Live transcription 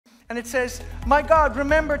And it says, my God,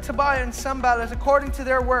 remember Tobiah and Sanballat according to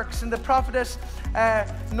their works, and the prophetess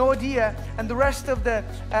Noadiah, and the rest of the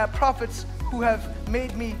prophets who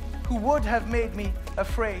would have made me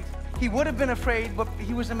afraid. He would have been afraid, but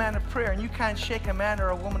he was a man of prayer, and you can't shake a man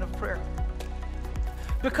or a woman of prayer.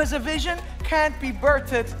 Because a vision can't be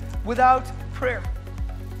birthed without prayer.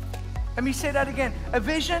 Let me say that again. A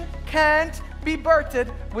vision can't be birthed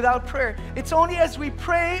without prayer. It's only as we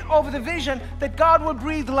pray over the vision that God will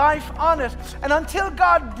breathe life on it. And until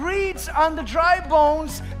God breathes on the dry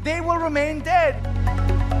bones, they will remain dead.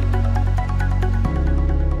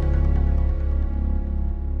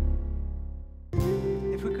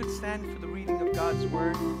 If we could stand for the reading of God's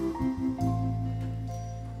Word.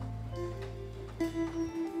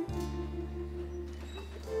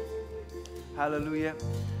 Hallelujah.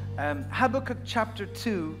 Habakkuk chapter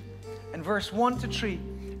 2 and verse 1 to 3.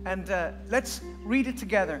 And let's read it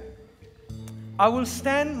together. I will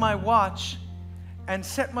stand my watch and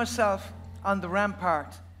set myself on the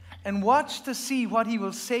rampart and watch to see what he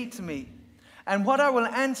will say to me and what I will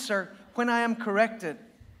answer when I am corrected.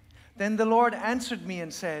 Then the Lord answered me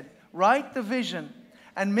and said, write the vision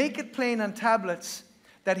and make it plain on tablets,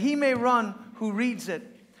 that he may run who reads it.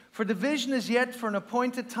 For the vision is yet for an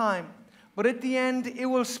appointed time, but at the end it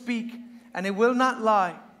will speak, and it will not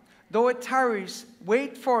lie. Though it tarries,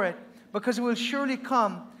 wait for it, because it will surely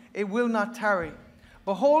come, it will not tarry.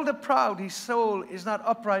 Behold the proud, his soul is not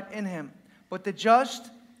upright in him, but the just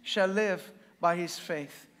shall live by his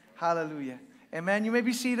faith. Hallelujah. Amen. You may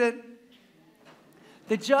be seated.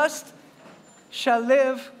 The just shall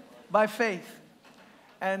live by faith.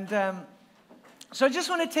 And so I just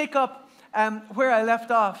want to take up where I left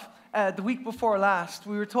off the week before last.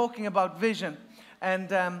 We were talking about vision.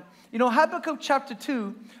 And, Habakkuk chapter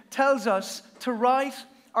 2 tells us to write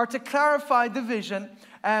or to clarify the vision,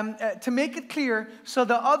 to make it clear so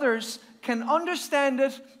that others can understand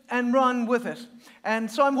it and run with it. And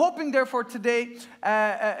so I'm hoping, therefore, today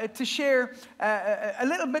to share a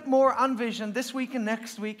little bit more on vision this week and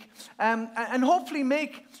next week, and hopefully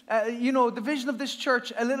make, the vision of this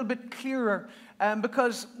church a little bit clearer.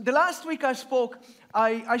 Because the last week I spoke,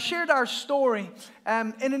 I shared our story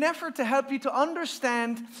in an effort to help you to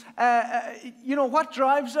understand, what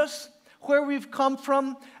drives us, where we've come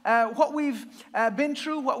from, what we've been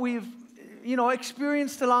through, what we've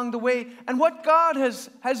experienced along the way, and what God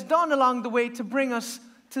has done along the way to bring us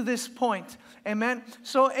to this point. Amen.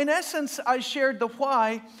 So in essence, I shared the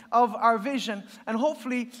why of our vision, and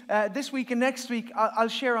hopefully this week and next week I'll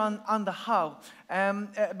share on the how.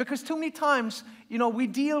 Because too many times, we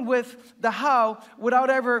deal with the how without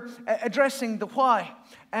ever addressing the why.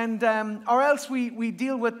 And or else we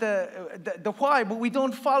deal with the why, but we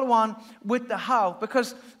don't follow on with the how,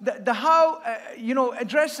 because the how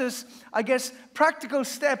addresses, I guess, practical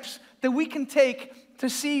steps that we can take to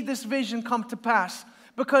see this vision come to pass.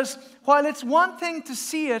 Because while it's one thing to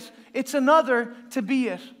see it, it's another to be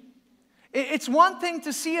it. It's one thing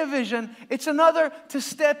to see a vision, it's another to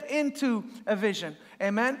step into a vision.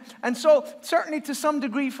 Amen. And so, certainly to some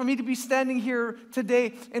degree, for me to be standing here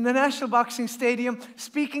today in the National Boxing Stadium,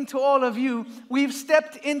 speaking to all of you, we've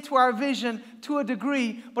stepped into our vision to a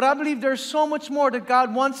degree, but I believe there's so much more that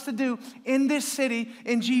God wants to do in this city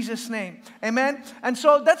in Jesus' name. Amen. And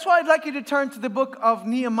so, that's why I'd like you to turn to the book of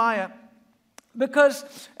Nehemiah.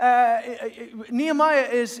 Because Nehemiah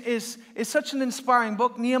is such an inspiring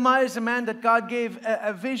book. Nehemiah is a man that God gave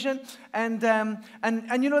a vision, and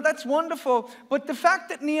that's wonderful. But the fact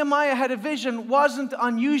that Nehemiah had a vision wasn't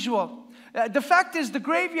unusual. The fact is, the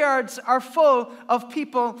graveyards are full of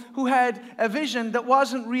people who had a vision that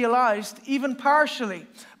wasn't realized, even partially.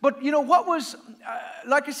 But what was,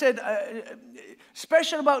 like I said,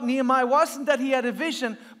 special about Nehemiah wasn't that he had a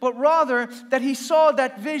vision, but rather that he saw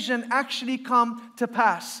that vision actually come to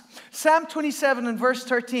pass. Psalm 27 and verse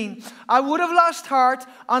 13, I would have lost heart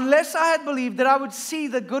unless I had believed that I would see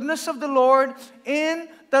the goodness of the Lord in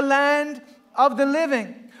the land of the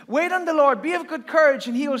living. Wait on the Lord, be of good courage,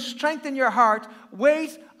 and he will strengthen your heart.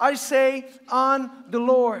 Wait, I say, on the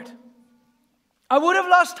Lord. I would have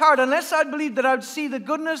lost heart unless I'd believed that I would see the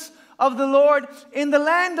goodness of the Lord in the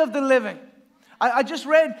land of the living. I just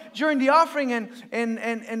read during the offering in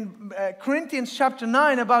Corinthians chapter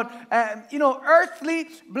 9 about, earthly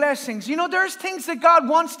blessings. There's things that God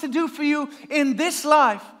wants to do for you in this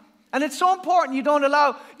life. And it's so important you don't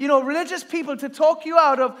allow, religious people to talk you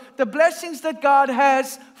out of the blessings that God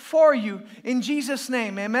has for you in Jesus'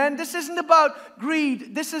 name. Amen. This isn't about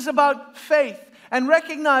greed. This is about faith. and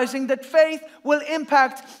recognizing that faith will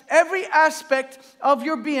impact every aspect of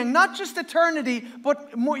your being, not just eternity,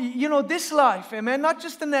 but more, this life, amen? Not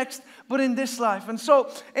just the next, but in this life. And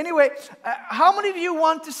so, anyway, how many of you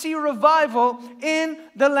want to see revival in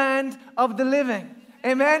the land of the living?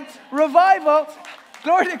 Amen? Revival,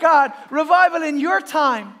 glory to God, revival in your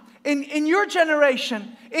time, in your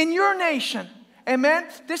generation, in your nation. Amen?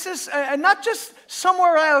 This is not just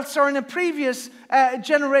somewhere else or in a previous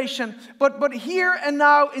generation, but here and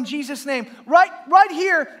now in Jesus' name. Right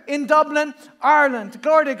here in Dublin, Ireland.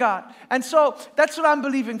 Glory to God. And so that's what I'm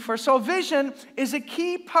believing for. So vision is a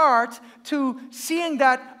key part to seeing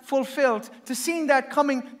that fulfilled, to seeing that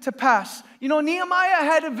coming to pass. Nehemiah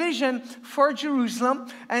had a vision for Jerusalem,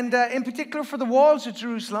 and in particular for the walls of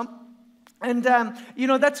Jerusalem. And,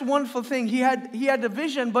 that's a wonderful thing. He had a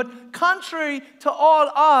vision, but contrary to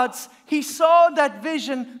all odds, he saw that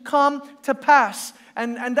vision come to pass.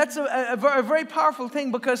 And that's a very powerful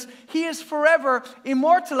thing, because he is forever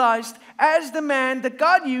immortalized as the man that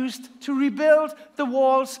God used to rebuild the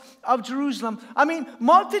walls of Jerusalem. I mean,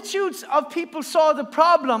 multitudes of people saw the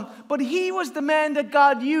problem, but he was the man that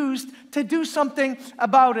God used to do something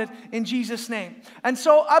about it in Jesus' name. And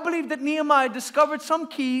so I believe that Nehemiah discovered some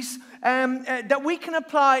keys that we can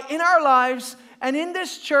apply in our lives and in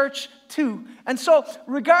this church too. And so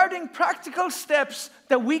regarding practical steps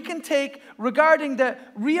that we can take regarding the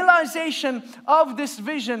realization of this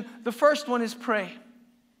vision, the first one is pray.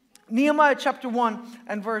 Nehemiah chapter 1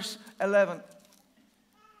 and verse 11.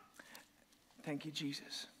 Thank you,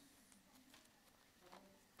 Jesus.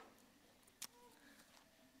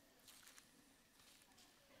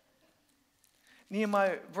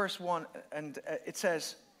 Nehemiah verse 1, and it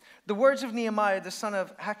says, the words of Nehemiah, the son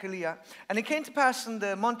of Hakaliah. And it came to pass in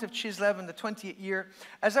the month of Chislev in the 20th year,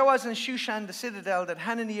 as I was in Shushan the citadel, that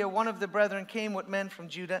Hananiah, one of the brethren, came with men from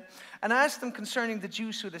Judah. And I asked them concerning the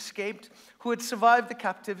Jews who had escaped, who had survived the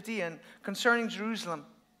captivity, and concerning Jerusalem.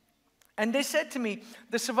 And they said to me,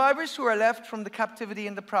 the survivors who are left from the captivity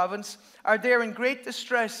in the province are there in great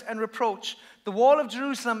distress and reproach. The wall of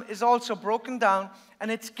Jerusalem is also broken down,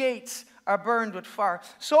 and its gates are burned with fire.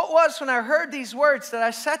 So it was when I heard these words that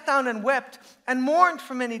I sat down and wept and mourned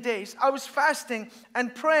for many days. I was fasting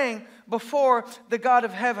and praying before the God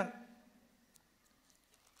of heaven.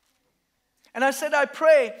 And I said, I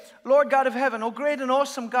pray, Lord God of heaven, O great and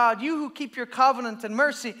awesome God, you who keep your covenant and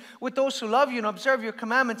mercy with those who love you and observe your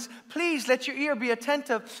commandments, please let your ear be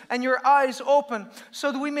attentive and your eyes open,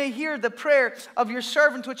 so that we may hear the prayer of your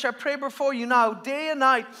servant, which I pray before you now, day and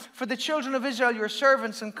night, for the children of Israel, your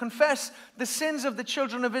servants, and confess the sins of the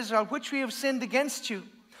children of Israel, which we have sinned against you.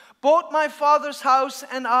 Both my father's house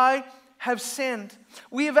and I have sinned.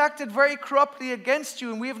 We have acted very corruptly against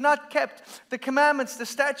you, and we have not kept the commandments, the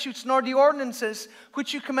statutes, nor the ordinances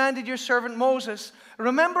which you commanded your servant Moses.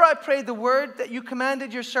 Remember, I pray, the word that you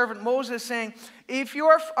commanded your servant Moses, saying, if you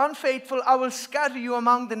are unfaithful, I will scatter you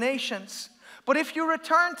among the nations. But if you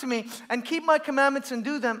return to me and keep my commandments and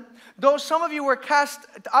do them, though some of you were cast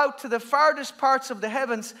out to the farthest parts of the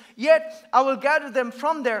heavens, yet I will gather them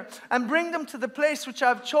from there and bring them to the place which I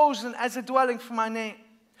have chosen as a dwelling for my name.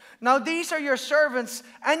 Now these are your servants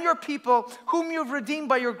and your people, whom you have redeemed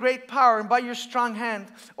by your great power and by your strong hand.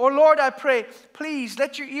 O Lord, I pray, please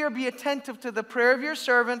let your ear be attentive to the prayer of your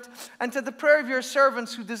servant and to the prayer of your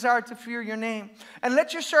servants who desire to fear your name. And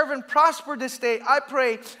let your servant prosper this day, I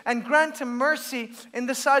pray, and grant him mercy in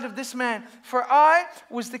the sight of this man. For I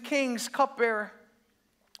was the king's cupbearer.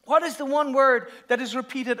 What is the one word that is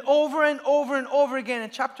repeated over and over and over again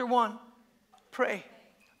in chapter 1? Pray,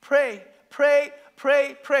 pray, pray.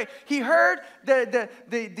 Pray, pray. He heard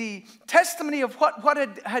the testimony of what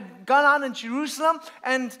had gone on in Jerusalem,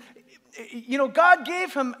 and God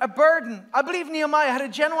gave him a burden. I believe Nehemiah had a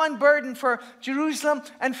genuine burden for Jerusalem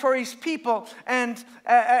and for his people, and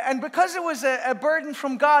because it was a burden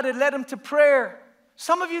from God, it led him to prayer.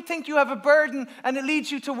 Some of you think you have a burden and it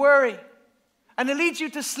leads you to worry, and it leads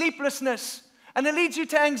you to sleeplessness, and it leads you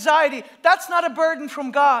to anxiety. That's not a burden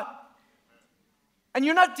from God. And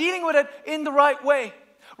you're not dealing with it in the right way.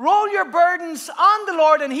 Roll your burdens on the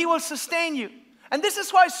Lord and He will sustain you. And this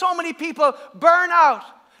is why so many people burn out.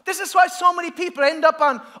 This is why so many people end up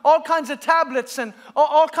on all kinds of tablets and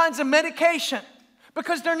all kinds of medication.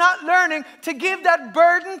 Because they're not learning to give that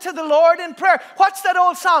burden to the Lord in prayer. What's that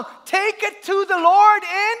old song? Take it to the Lord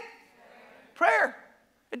in prayer.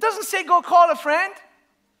 It doesn't say go call a friend.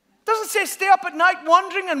 It doesn't say stay up at night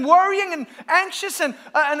wondering and worrying and anxious and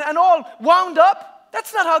all wound up.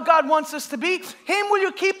 That's not how God wants us to be. Him will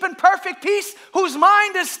you keep in perfect peace, whose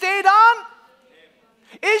mind is stayed on?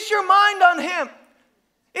 Is your mind on Him?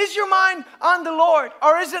 Is Is your mind on the Lord,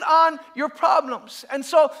 or is it on your problems? And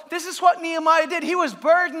so this is what Nehemiah did. He was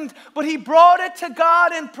burdened, but he brought it to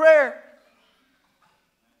God in prayer.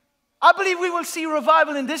 I believe we will see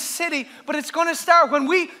revival in this city, but it's going to start when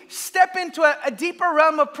we step into a deeper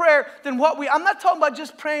realm of prayer than I'm not talking about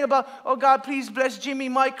just praying about, oh God, please bless Jimmy,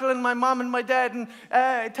 Michael, and my mom and my dad,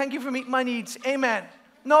 and thank you for meeting my needs. Amen.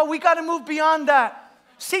 No, we got to move beyond that.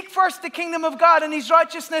 Seek first the kingdom of God and His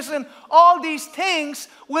righteousness, and all these things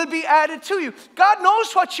will be added to you. God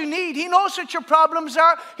knows what you need. He knows what your problems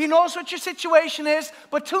are. He knows what your situation is.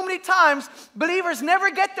 But too many times, believers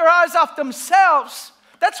never get their eyes off themselves.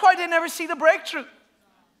 That's why they never see the breakthrough.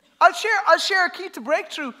 I'll share a key to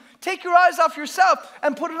breakthrough. Take your eyes off yourself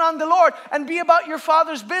and put it on the Lord and be about your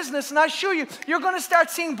Father's business. And I assure you, you're going to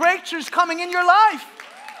start seeing breakthroughs coming in your life.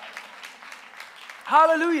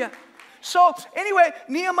 Hallelujah. So anyway,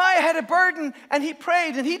 Nehemiah had a burden and he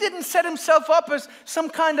prayed, and he didn't set himself up as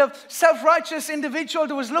some kind of self-righteous individual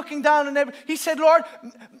that was looking down on everything. He said, Lord,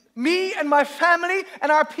 me and my family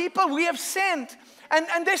and our people, we have sinned.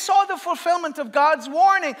 And they saw the fulfillment of God's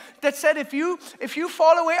warning that said, if you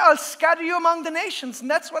fall away, I'll scatter you among the nations. And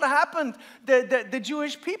that's what happened. The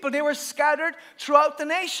Jewish people, they were scattered throughout the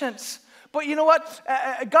nations. But you know what?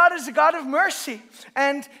 God is a God of mercy.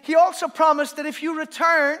 And He also promised that if you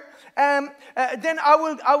return, then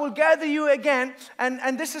I will gather you again.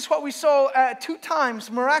 And this is what we saw 2 times.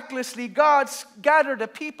 Miraculously, God gathered a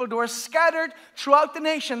people that were scattered throughout the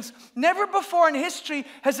nations. Never before in history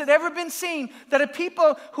has it ever been seen that a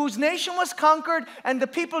people whose nation was conquered and the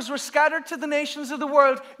peoples were scattered to the nations of the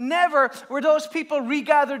world, never were those people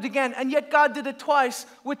regathered again. And yet God did it twice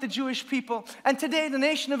with the Jewish people. And today the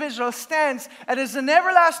nation of Israel stands as an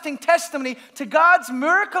everlasting testimony to God's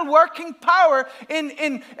miracle-working power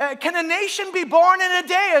can a nation be born in a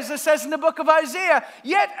day, as it says in the book of Isaiah?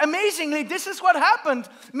 Yet, amazingly, this is what happened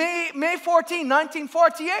May 14,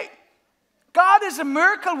 1948. God is a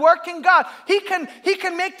miracle-working God. He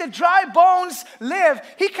can make the dry bones live.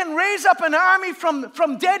 He can raise up an army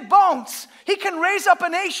from dead bones. He can raise up a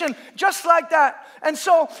nation just like that. And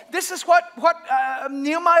so this is what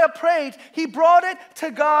Nehemiah prayed. He brought it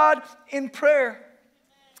to God in prayer.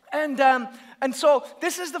 And so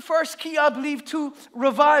this is the first key, I believe, to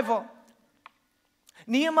revival.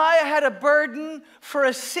 Nehemiah had a burden for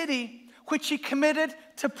a city which he committed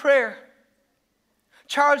to prayer.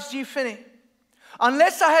 Charles G. Finney.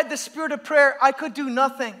 Unless I had the spirit of prayer, I could do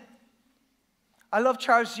nothing. I love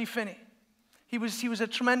Charles G. Finney. He was a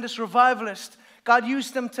tremendous revivalist. God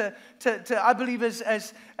used him to I believe,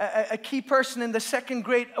 as a key person in the Second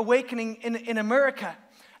Great Awakening in America.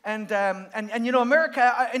 And you know,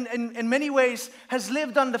 America in many ways has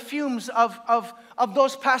lived on the fumes of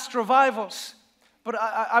those past revivals. But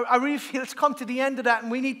I really feel it's come to the end of that,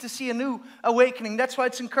 and we need to see a new awakening. That's why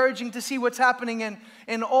it's encouraging to see what's happening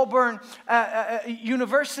in Auburn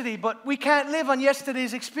University. But we can't live on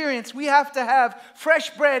yesterday's experience. We have to have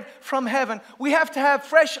fresh bread from heaven. We have to have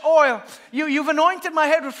fresh oil. You've anointed my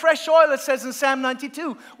head with fresh oil, it says in Psalm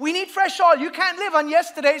 92. We need fresh oil. You can't live on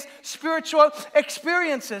yesterday's spiritual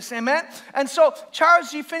experiences. Amen? And so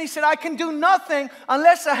Charles G. Finney said, I can do nothing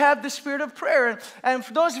unless I have the spirit of prayer. And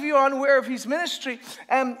for those of you who are unaware of his ministry,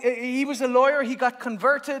 he was a lawyer. He got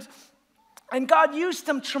converted, and God used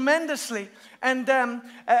him tremendously. And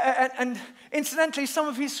incidentally, some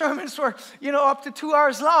of his sermons were, up to 2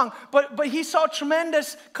 hours long. But he saw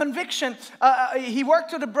tremendous conviction. He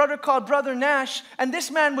worked with a brother called Brother Nash, and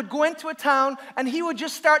this man would go into a town, and he would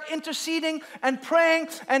just start interceding and praying,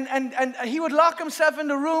 and he would lock himself in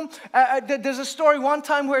the room. There's a story one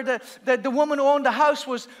time where the woman who owned the house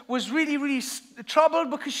was really, really troubled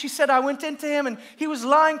because she said, I went into him, and he was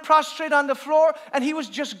lying prostrate on the floor, and he was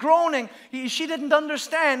just groaning. She didn't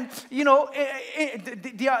understand,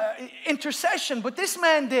 the intercession, but this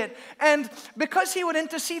man did. And because he would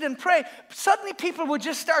intercede and pray, suddenly people would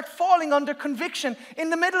just start falling under conviction in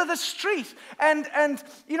the middle of the street. And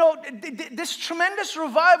this tremendous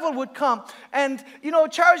revival would come. And,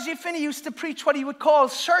 Charles G. Finney used to preach what he would call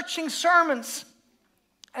searching sermons.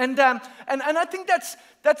 And I think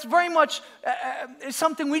that's very much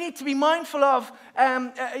something we need to be mindful of.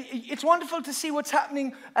 It's wonderful to see what's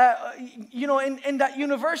happening, in that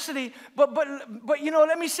university. But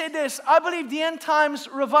let me say this. I believe the end times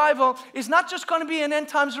revival is not just going to be an end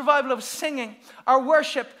times revival of singing or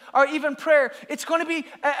worship or even prayer. It's going to be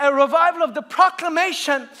a revival of the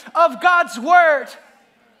proclamation of God's word.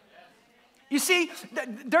 You see,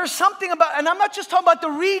 there's something about, and I'm not just talking about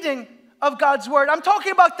the reading of God's word. I'm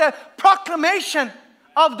talking about the proclamation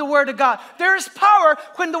of the word of God. There is power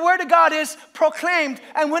when the word of God is proclaimed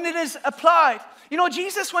and when it is applied. You know,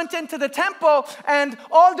 Jesus went into the temple and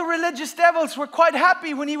all the religious devils were quite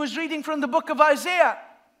happy when he was reading from the book of Isaiah.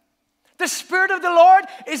 The Spirit of the Lord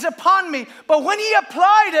is upon me. But when he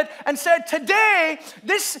applied it and said, today,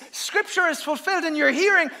 this scripture is fulfilled in your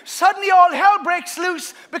hearing, suddenly all hell breaks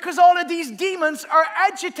loose because all of these demons are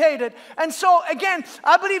agitated. And so, again,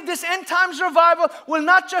 I believe this end times revival will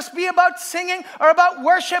not just be about singing or about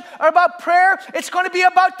worship or about prayer. It's going to be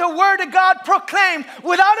about the Word of God proclaimed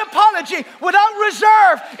without apology, without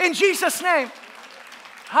reserve, in Jesus' name.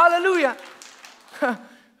 Hallelujah.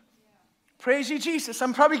 Praise you, Jesus.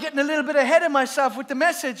 I'm probably getting a little bit ahead of myself with the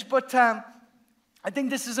message, but I think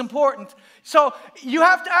this is important. So you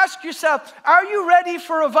have to ask yourself, are you ready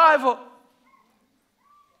for revival?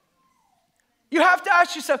 You have to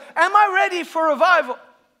ask yourself, am I ready for revival?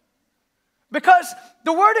 Because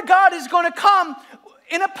the Word of God is going to come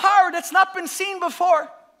in a power that's not been seen before.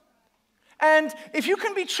 And if you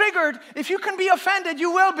can be triggered, if you can be offended, you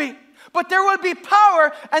will be. But there will be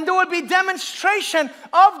power and there will be demonstration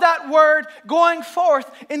of that word going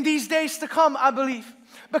forth in these days to come, I believe.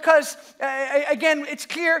 Because, again, it's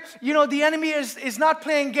clear, you know, the enemy is not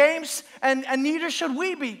playing games, and neither should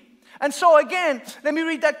we be. And so, again, let me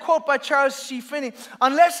read that quote by Charles C. Finney.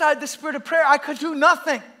 Unless I had the spirit of prayer, I could do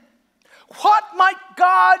nothing. What might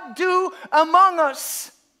God do among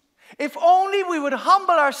us if only we would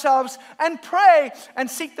humble ourselves and pray and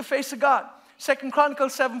seek the face of God? 2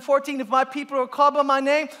 Chronicles 7:14, if my people who are called by my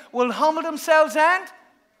name will humble themselves and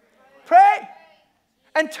pray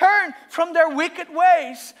and turn from their wicked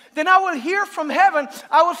ways, then I will hear from heaven,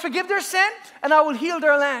 I will forgive their sin, and I will heal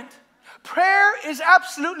their land. Prayer is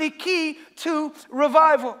absolutely key to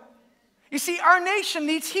revival. You see, our nation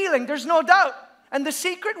needs healing, there's no doubt. And the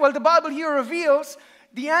secret, well, the Bible here reveals,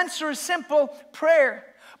 the answer is simple, prayer.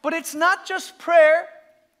 But it's not just prayer.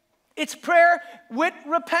 It's prayer with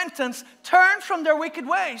repentance. Turn from their wicked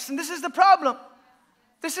ways. And this is the problem.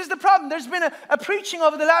 This is the problem. There's been a preaching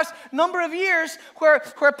over the last number of years where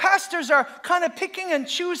pastors are kind of picking and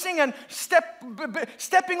choosing and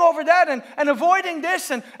stepping over that and avoiding this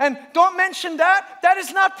and don't mention that. That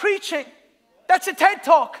is not preaching. That's a TED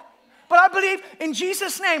Talk. But I believe in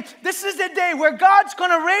Jesus' name, this is the day where God's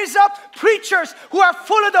going to raise up preachers who are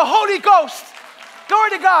full of the Holy Ghost.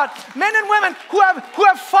 Glory to God. Men and women who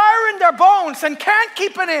have fire in their bones and can't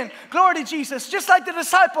keep it in. Glory to Jesus. Just like the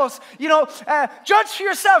disciples, you know, judge for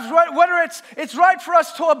yourselves whether it's right for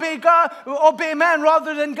us to obey God, obey man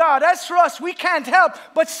rather than God. As for us, we can't help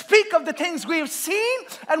but speak of the things we have seen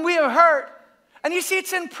and we have heard. And you see,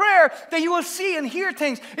 it's in prayer that you will see and hear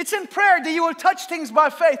things. It's in prayer that you will touch things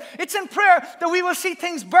by faith. It's in prayer that we will see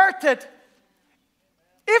things birthed.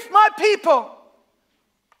 If my people...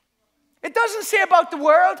 It doesn't say about the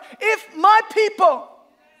world. If my people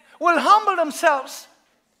will humble themselves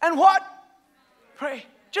and what? Pray.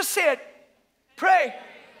 Just say it. Pray.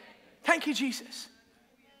 Thank you, Jesus.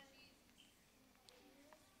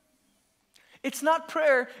 It's not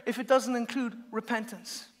prayer if it doesn't include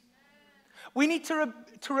repentance. We need to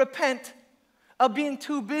repent of being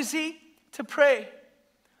too busy to pray,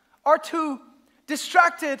 or too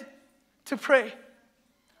distracted to pray,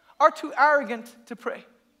 or too arrogant to pray.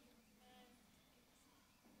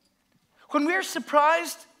 When we're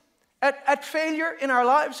surprised at failure in our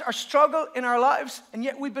lives, our struggle in our lives, and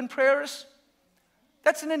yet we've been prayerless,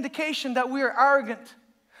 that's an indication that we are arrogant,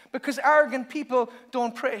 because arrogant people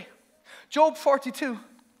don't pray. Job 42.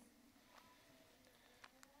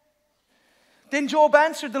 Then Job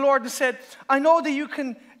answered the Lord and said, I know that you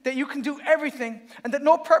can do everything, and that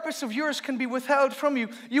no purpose of yours can be withheld from you.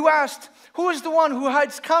 You asked, who is the one who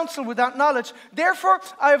hides counsel without knowledge? Therefore,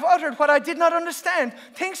 I have uttered what I did not understand,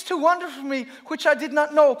 things too wonderful for me, which I did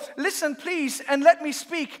not know. Listen, please, and let me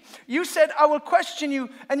speak. You said, I will question you,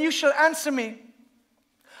 and you shall answer me.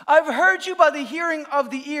 I have heard you by the hearing of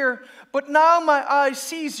the ear, but now my eye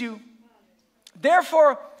sees you.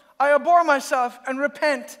 Therefore, I abhor myself and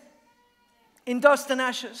repent in dust and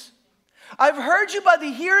ashes. I've heard you by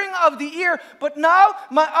the hearing of the ear, but now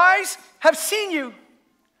my eyes have seen you.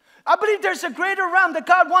 I believe there's a greater realm that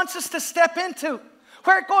God wants us to step into,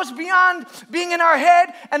 where it goes beyond being in our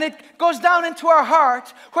head and it goes down into our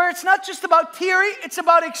heart, where it's not just about theory, it's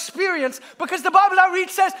about experience. Because the Bible I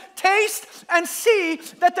read says, taste and see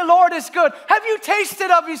that the Lord is good. Have you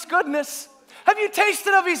tasted of His goodness? Have you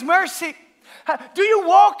tasted of His mercy? Do you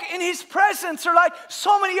walk in His presence, or like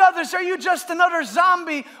so many others, are you just another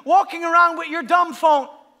zombie walking around with your dumb phone?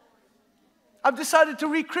 I've decided to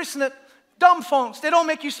rechristen it dumb phones. They don't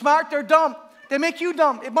make you smart, they're dumb. They make you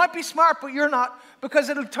dumb. It might be smart, but you're not, because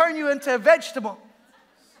it'll turn you into a vegetable.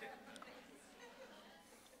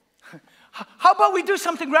 How about we do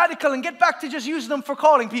something radical and get back to just using them for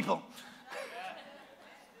calling people?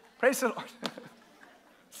 Praise the Lord.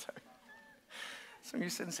 Sorry. Some of you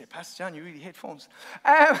sit and say, Pastor John, you really hate phones.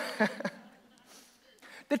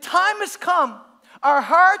 The time has come. Our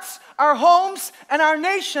hearts, our homes, and our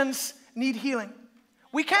nations need healing.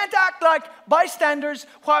 We can't act like bystanders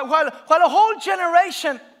while a whole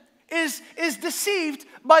generation is deceived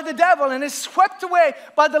by the devil and is swept away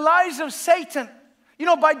by the lies of Satan. You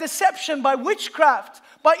know, by deception, by witchcraft,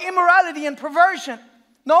 by immorality and perversion.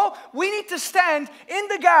 No, we need to stand in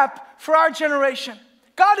the gap for our generation.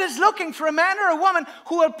 God is looking for a man or a woman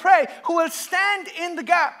who will pray, who will stand in the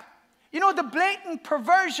gap. You know, the blatant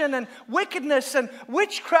perversion and wickedness and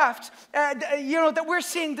witchcraft, that we're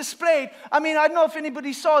seeing displayed. I mean, I don't know if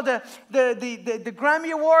anybody saw the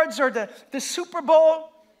Grammy Awards or the Super Bowl.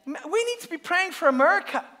 We need to be praying for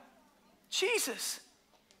America. Jesus.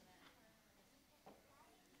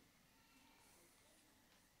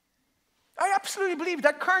 I absolutely believe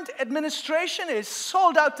that current administration is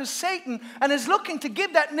sold out to Satan and is looking to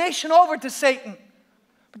give that nation over to Satan.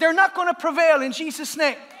 But they're not going to prevail in Jesus'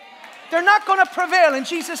 name. They're not going to prevail in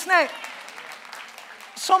Jesus' name.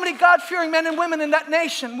 So many God-fearing men and women in that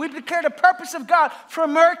nation. We declare the purpose of God for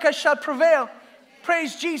America shall prevail.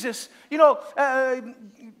 Praise Jesus. You know,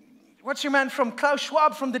 what's your man from Klaus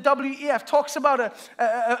Schwab from the WEF talks about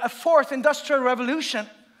a fourth industrial revolution.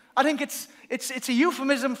 I think it's a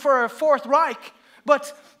euphemism for a Fourth Reich.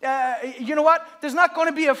 But you know what? There's not going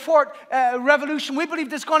to be a fourth revolution. We believe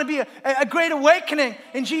there's going to be a great awakening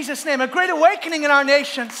in Jesus' name. A great awakening in our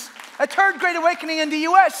nations. A third great awakening in the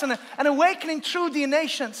U.S. and an awakening through the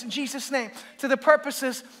nations in Jesus' name to the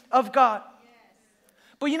purposes of God.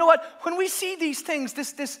 But you know what? When we see these things,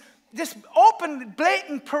 this open,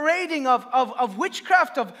 blatant parading of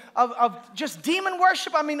witchcraft, of just demon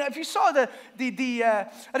worship. I mean, if you saw I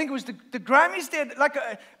think it was the Grammys, they had like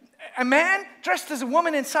a man dressed as a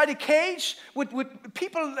woman inside a cage with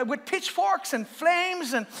people with pitchforks and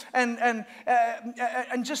flames and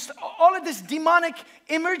just all of this demonic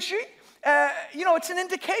imagery. It's an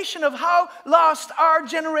indication of how lost our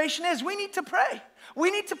generation is. We need to pray.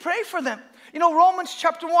 We need to pray for them. You know, Romans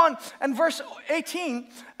chapter 1 and verse 18,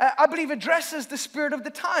 I believe addresses the spirit of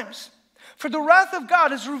the times. For the wrath of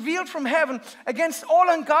God is revealed from heaven against all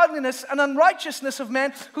ungodliness and unrighteousness of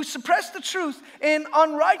men who suppress the truth in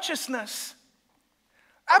unrighteousness.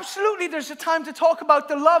 Absolutely, there's a time to talk about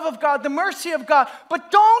the love of God, the mercy of God,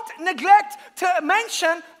 but don't neglect to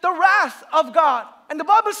mention the wrath of God. And the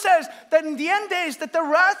Bible says that in the end days that the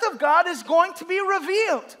wrath of God is going to be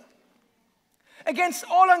revealed against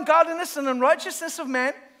all ungodliness and unrighteousness of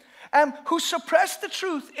men who suppress the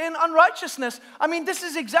truth in unrighteousness. I mean, this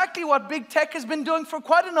is exactly what big tech has been doing for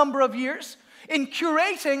quite a number of years in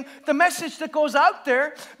curating the message that goes out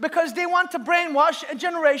there because they want to brainwash a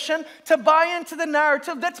generation to buy into the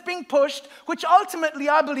narrative that's being pushed, which ultimately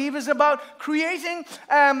I believe is about creating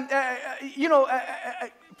a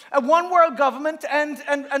one-world government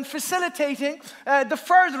and facilitating the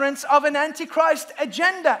furtherance of an antichrist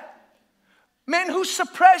agenda. Men who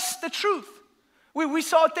suppress the truth. We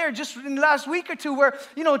saw it there just in the last week or two where,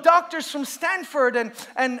 doctors from Stanford and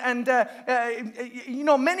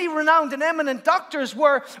many renowned and eminent doctors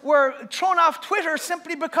were thrown off Twitter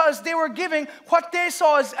simply because they were giving what they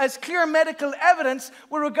saw as clear medical evidence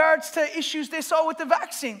with regards to issues they saw with the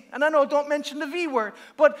vaccine. And I know, don't mention the V word,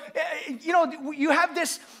 but, you have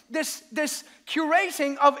this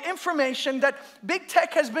curating of information that big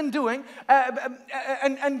tech has been doing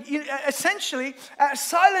and essentially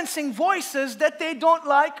silencing voices that they don't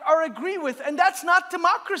like or agree with. And that's not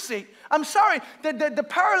democracy. I'm sorry. The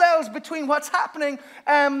parallels between what's happening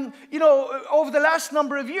over the last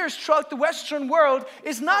number of years throughout the Western world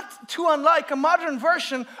is not too unlike a modern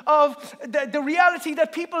version of the reality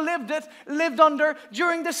that people lived under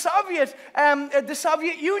during the Soviet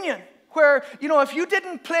Union. Where, if you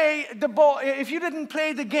didn't play the ball, if you didn't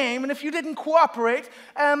play the game, and if you didn't cooperate,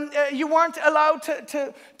 you weren't allowed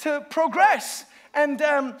to progress. And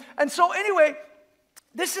so anyway,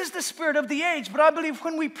 this is the spirit of the age. But I believe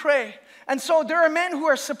when we pray, and so there are men who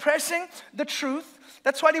are suppressing the truth.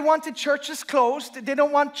 That's why they wanted churches closed. They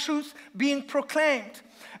don't want truth being proclaimed.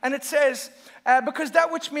 And it says, because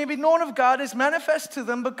that which may be known of God is manifest to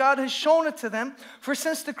them, but God has shown it to them. For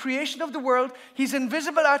since the creation of the world, his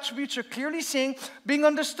invisible attributes are clearly seen, being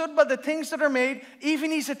understood by the things that are made,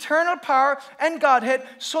 even his eternal power and Godhead,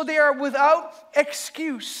 so they are without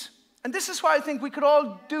excuse. And this is why I think we could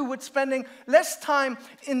all do with spending less time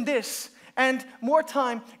in this and more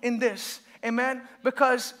time in this. Amen?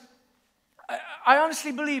 Because I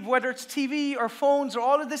honestly believe whether it's TV or phones or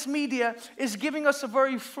all of this media is giving us a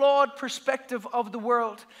very flawed perspective of the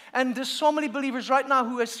world. And there's so many believers right now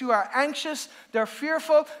who are anxious, they're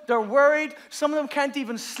fearful, they're worried. Some of them can't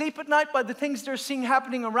even sleep at night by the things they're seeing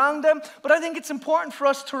happening around them. But I think it's important for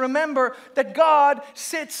us to remember that God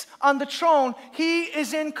sits on the throne. He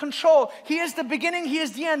is in control. He is the beginning, He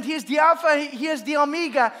is the end. He is the Alpha, He is the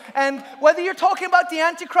Omega. And whether you're talking about the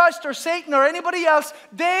Antichrist or Satan or anybody else,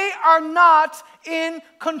 they are not in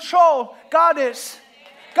control. God is.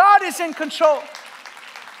 God is in control.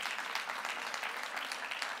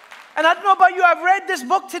 And I don't know about you, I've read this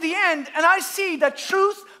book to the end, and I see that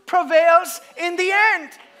truth prevails in the end.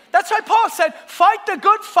 That's why Paul said, fight the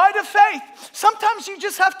good fight of faith. Sometimes you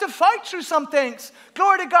just have to fight through some things.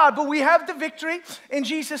 Glory to God. But we have the victory in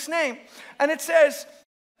Jesus' name. And it says,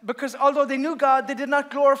 because although they knew God, they did not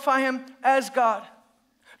glorify Him as God,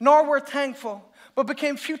 nor were thankful, but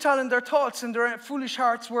became futile in their thoughts, and their foolish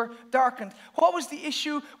hearts were darkened. What was the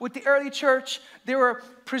issue with the early church? They were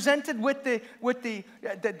presented with the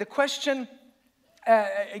question,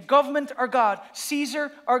 government or God,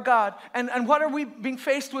 Caesar or God, and what are we being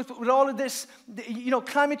faced with all of this?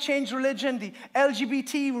 Climate change, religion, the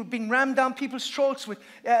LGBT being rammed down people's throats, with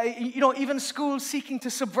even schools seeking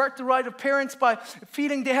to subvert the right of parents by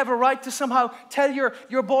feeling they have a right to somehow tell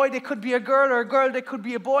your boy they could be a girl, or a girl they could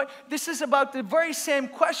be a boy. This is about the very same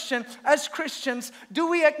question as Christians. Do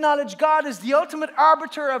we acknowledge God as the ultimate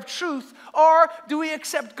arbiter of truth, or do we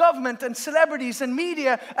accept government and celebrities and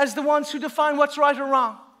media as the ones who define what's right or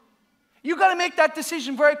wrong? You got to make that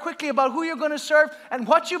decision very quickly about who you're going to serve and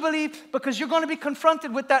what you believe, because you're going to be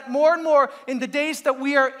confronted with that more and more in the days that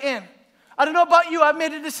we are in. I don't know about you, I've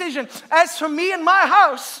made a decision. As for me and my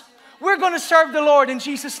house, we're going to serve the Lord in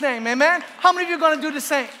Jesus' name. Amen? How many of you are going to do the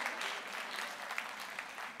same?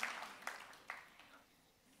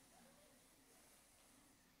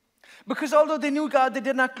 Because although they knew God, they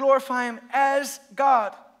did not glorify Him as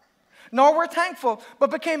God, nor were thankful,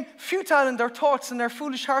 but became futile in their thoughts, and their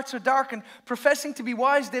foolish hearts were darkened. Professing to be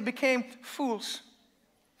wise, they became fools,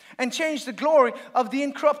 and changed the glory of the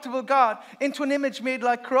incorruptible God into an image made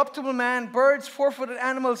like corruptible man, birds, four-footed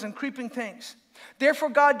animals, and creeping things. Therefore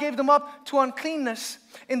God gave them up to uncleanness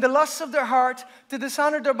in the lusts of their heart, to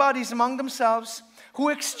dishonor their bodies among themselves, who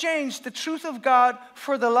exchanged the truth of God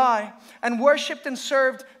for the lie, and worshipped and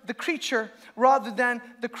served the creature rather than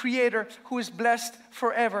the Creator, who is blessed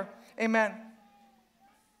forever. Amen.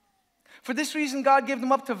 For this reason God gave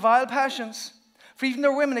them up to vile passions. For even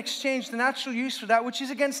their women exchanged the natural use for that which is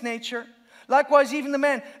against nature. Likewise even the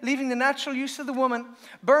men, leaving the natural use of the woman,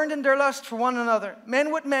 burned in their lust for one another.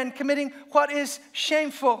 Men with men, committing what is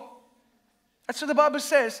shameful. That's what the Bible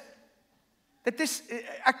says. That this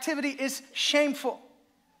activity is shameful.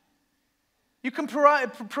 You can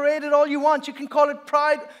parade it all you want. You can call it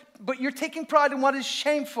pride, but you're taking pride in what is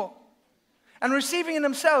shameful, and receiving in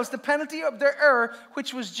themselves the penalty of their error,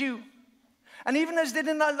 which was due. And even as they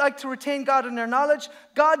did not like to retain God in their knowledge,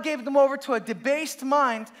 God gave them over to a debased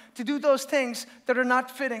mind to do those things that are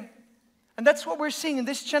not fitting. And that's what we're seeing in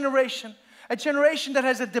this generation. A generation that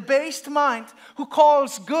has a debased mind, who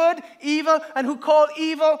calls good evil and who call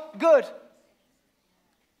evil good.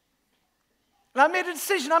 And I made a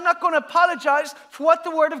decision. I'm not going to apologize for what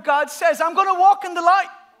the Word of God says. I'm going to walk in the light.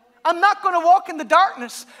 I'm not going to walk in the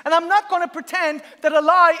darkness. And I'm not going to pretend that a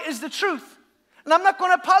lie is the truth. And I'm not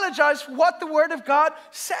going to apologize for what the Word of God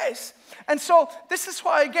says. And so this is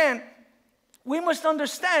why, again, we must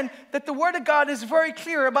understand that the Word of God is very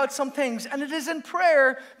clear about some things. And it is in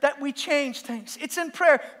prayer that we change things. It's in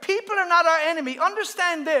prayer. People are not our enemy.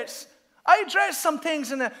 Understand this. I address some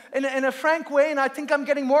things in a frank way, and I think I'm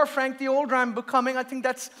getting more frank the older I'm becoming. I think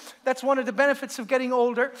that's one of the benefits of getting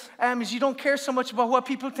older, is you don't care so much about what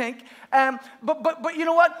people think. But you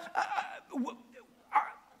know what?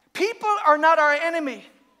 People are not our enemy.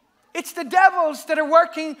 It's the devils that are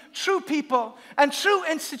working through people and through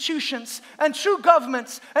institutions and through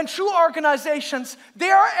governments and through organizations. They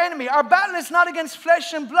are our enemy. Our battle is not against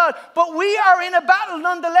flesh and blood, but we are in a battle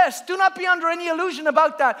nonetheless. Do not be under any illusion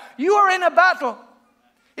about that. You are in a battle.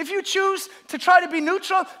 If you choose to try to be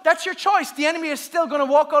neutral, that's your choice. The enemy is still going to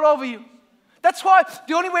walk all over you. That's why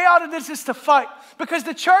the only way out of this is to fight. Because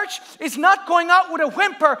the church is not going out with a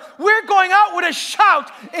whimper. We're going out with a shout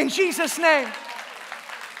in Jesus' name.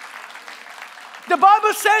 The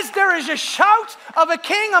Bible says there is a shout of a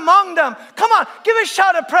king among them. Come on, give a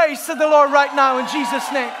shout of praise to the Lord right now in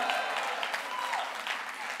Jesus' name.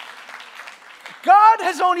 God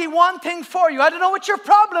has only one thing for you. I don't know what your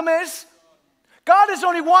problem is. God has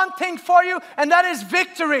only one thing for you, and that is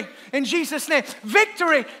victory in Jesus' name.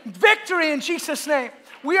 Victory, victory in Jesus' name.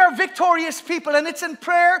 We are victorious people, and it's in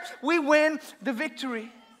prayer we win the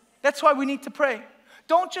victory. That's why we need to pray.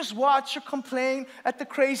 Don't just watch or complain at the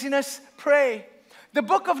craziness. Pray. The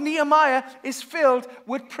book of Nehemiah is filled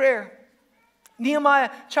with prayer. Nehemiah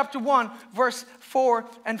chapter 1, verse 4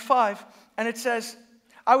 and 5. And it says,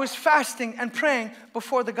 I was fasting and praying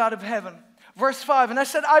before the God of heaven. Verse 5, and I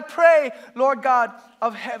said, I pray, Lord God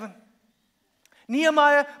of heaven.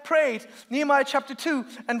 Nehemiah prayed. Nehemiah chapter 2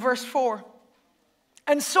 and verse 4.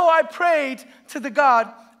 And so I prayed to the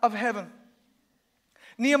God of heaven.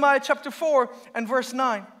 Nehemiah chapter 4 and verse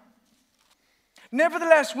 9.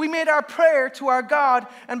 Nevertheless, we made our prayer to our God,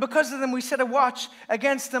 and because of them we set a watch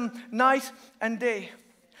against them night and day.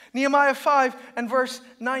 Nehemiah 5 and verse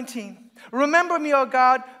 19. Remember me, O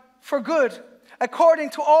God, for good, according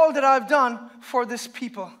to all that I've done for this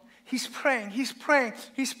people. He's praying, he's praying,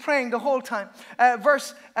 he's praying the whole time.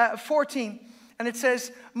 Verse 14. And it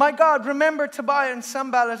says, my God, remember Tobiah and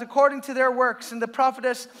Sanballat according to their works, and the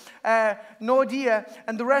prophetess Noadiah,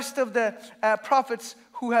 and the rest of the prophets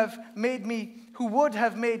who would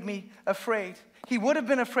have made me afraid. He would have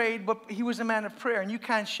been afraid, but he was a man of prayer. And you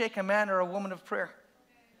can't shake a man or a woman of prayer.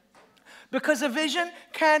 Because a vision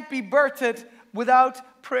can't be birthed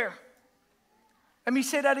without prayer. Let me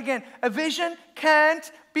say that again. A vision can't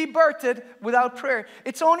be birthed without prayer.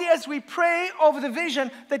 It's only as we pray over the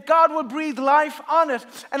vision that God will breathe life on it.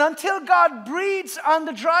 And until God breathes on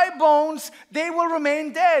the dry bones, they will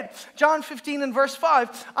remain dead. John 15 and verse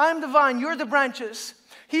 5. I am the vine, you're the branches.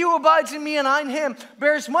 He who abides in me and I in him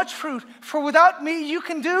bears much fruit. For without me you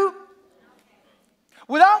can do.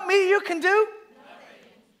 Without me you can do.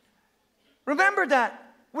 Remember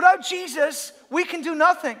that. Without Jesus, we can do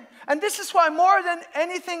nothing. And this is why more than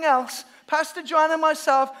anything else, Pastor John and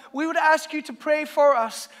myself, we would ask you to pray for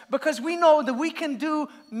us, because we know that we can do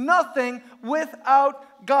nothing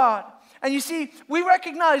without God. And you see, we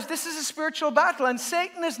recognize this is a spiritual battle, and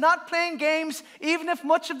Satan is not playing games, even if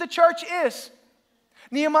much of the church is.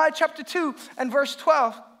 Nehemiah chapter 2 and verse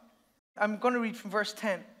 12. I'm going to read from verse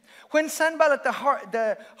 10. When Sanballat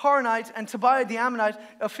the Horonite and Tobiah the Ammonite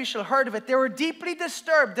official heard of it, they were deeply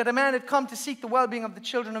disturbed that a man had come to seek the well-being of the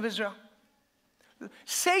children of Israel.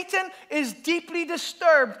 Satan is deeply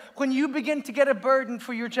disturbed when you begin to get a burden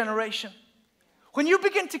for your generation. When you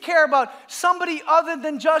begin to care about somebody other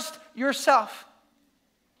than just yourself.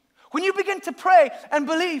 When you begin to pray and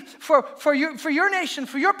believe for your nation,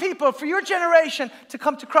 for your people, for your generation to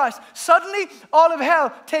come to Christ, suddenly all of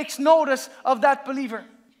hell takes notice of that believer.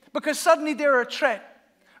 Because suddenly they're a threat.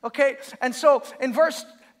 Okay? And so in verse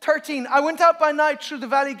 13, I went out by night through the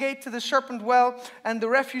valley gate to the serpent well and the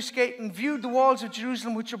refuse gate, and viewed the walls of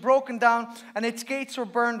Jerusalem, which are broken down, and its gates were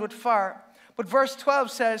burned with fire. But verse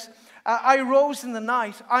 12 says, I rose in the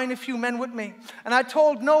night, I and a few men with me, and I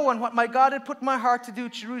told no one what my God had put in my heart to do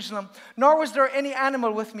at Jerusalem, nor was there any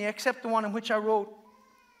animal with me except the one in which I rode.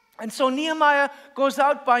 And so Nehemiah goes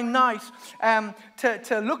out by night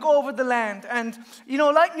to look over the land. And, you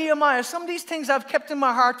know, like Nehemiah, some of these things I've kept in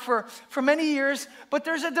my heart for many years, but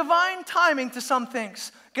there's a divine timing to some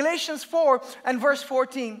things. Galatians 4 and verse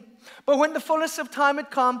 14. But when the fullness of time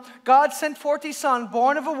had come, God sent forth his son,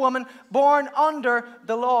 born of a woman, born under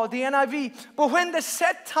the law, the NIV. But when the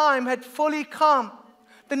set time had fully come,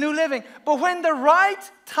 the New Living. But when the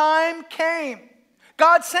right time came,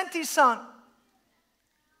 God sent his son.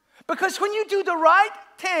 Because when you do the right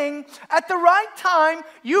thing at the right time,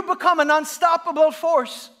 you become an unstoppable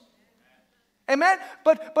force. Amen?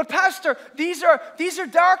 But Pastor, these are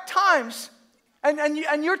dark times.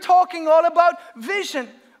 And you're talking all about vision.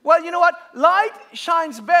 Well, you know what? Light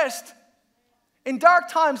shines best in dark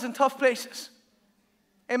times and tough places.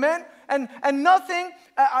 Amen? And nothing,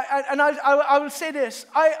 I will say this.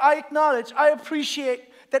 I acknowledge, I appreciate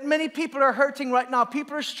that many people are hurting right now.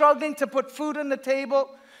 People are struggling to put food on the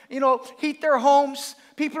table. You know, heat their homes.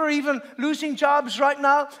 People are even losing jobs right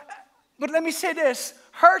now. But let me say this.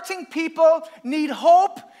 Hurting people need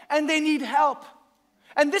hope and they need help.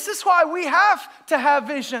 And this is why we have to have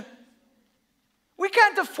vision. We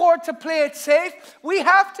can't afford to play it safe. We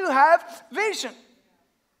have to have vision.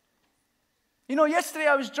 You know, yesterday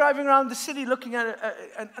I was driving around the city looking at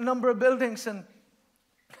a number of buildings. And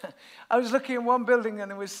I was looking at one building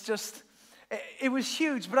and it was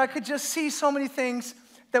huge. But I could just see so many things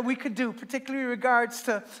that we could do, particularly in regards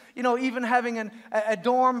to, you know, even having a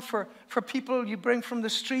dorm for people you bring from the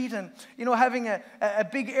street, and, you know, having a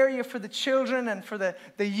big area for the children and for the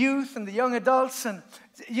youth and the young adults, and,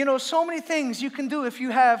 you know, so many things you can do if you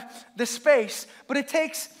have the space. But it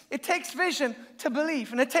takes vision to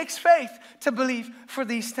believe, and it takes faith to believe for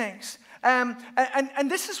these things. And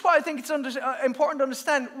this is why I think it's important to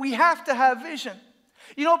understand we have to have vision.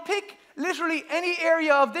 You know, pick literally any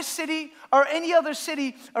area of this city or any other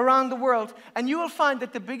city around the world, and you will find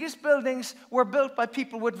that the biggest buildings were built by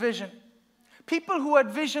people with vision. People who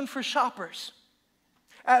had vision for shoppers,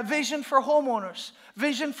 vision for homeowners,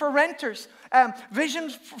 vision for renters, vision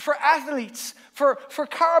for athletes, for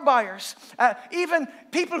car buyers, even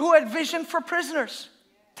people who had vision for prisoners.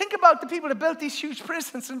 Think about the people that built these huge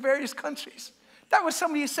prisons in various countries. That was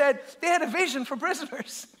somebody who said they had a vision for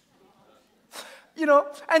prisoners. You know,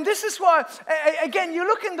 and this is why, again, you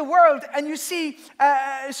look in the world and you see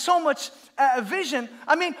so much vision.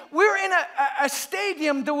 I mean, we're in a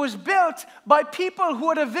stadium that was built by people who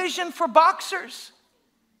had a vision for boxers.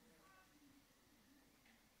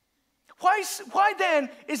 Why then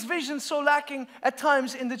is vision so lacking at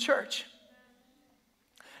times in the church?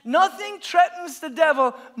 Nothing threatens the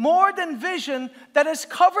devil more than vision that is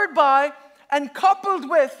covered by and coupled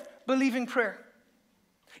with believing prayer.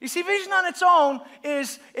 You see, vision on its own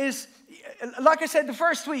is like I said the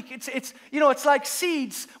first week, it's like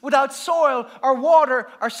seeds without soil or water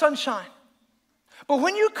or sunshine. But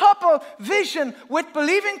when you couple vision with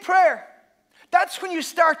believing prayer, that's when you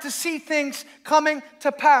start to see things coming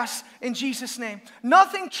to pass in Jesus' name.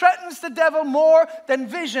 Nothing threatens the devil more than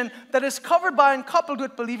vision that is covered by and coupled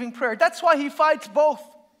with believing prayer. That's why he fights both.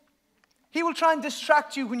 He will try and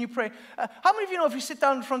distract you when you pray. How many of you know if you sit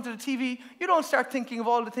down in front of the TV, you don't start thinking of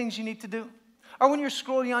all the things you need to do? Or when you're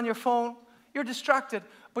scrolling on your phone, you're distracted.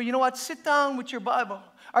 But you know what? Sit down with your Bible.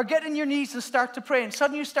 Or get on your knees and start to pray. And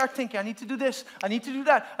suddenly you start thinking, I need to do this, I need to do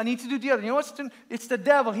that, I need to do the other. You know what's it's the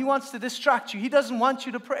devil. He wants to distract you. He doesn't want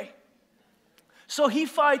you to pray. So he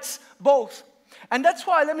fights both. And that's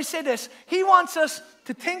why, let me say this, he wants us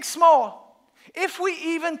to think small, if we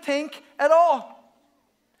even think at all.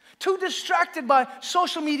 Too distracted by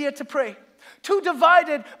social media to pray. Too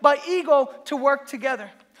divided by ego to work together.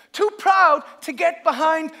 Too proud to get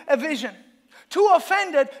behind a vision. Too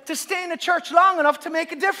offended to stay in the church long enough to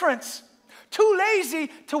make a difference. Too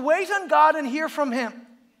lazy to wait on God and hear from Him.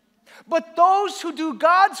 But those who do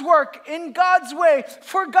God's work in God's way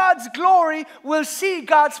for God's glory will see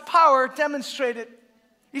God's power demonstrated.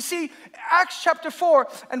 You see, Acts chapter 4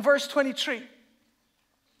 and verse 23.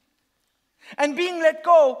 And being let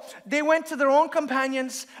go, they went to their own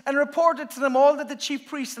companions and reported to them all that the chief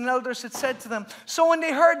priests and elders had said to them. So when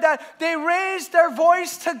they heard that, they raised their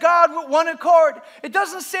voice to God with one accord. It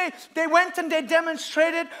doesn't say they went and they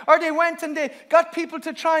demonstrated, or they went and they got people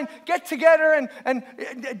to try and get together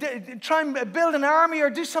and try and build an army or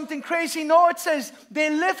do something crazy. No, it says they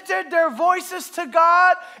lifted their voices to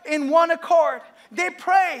God in one accord. They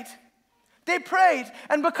prayed. They prayed,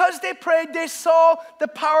 and because they prayed, they saw the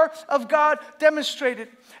power of God demonstrated.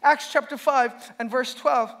 Acts chapter 5 and verse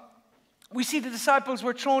 12, we see the disciples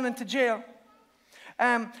were thrown into jail.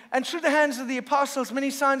 And through the hands of the apostles, many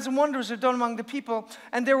signs and wonders are done among the people,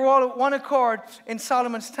 and they were all at one accord in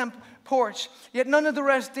Solomon's temple porch. Yet none of the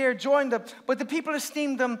rest dared join them, but the people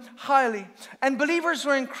esteemed them highly. And believers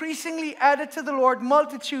were increasingly added to the Lord,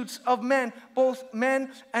 multitudes of men, both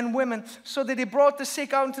men and women, so that they brought the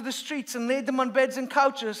sick out into the streets and laid them on beds and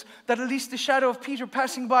couches, that at least the shadow of Peter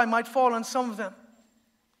passing by might fall on some of them.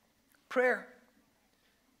 Prayer.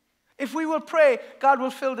 If we will pray, God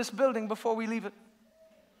will fill this building before we leave it.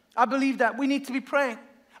 I believe that. We need to be praying.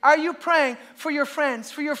 Are you praying for your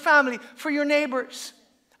friends, for your family, for your neighbors?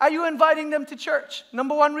 Are you inviting them to church?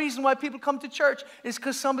 Number one reason why people come to church is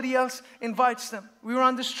because somebody else invites them. We were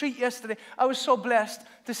on the street yesterday. I was so blessed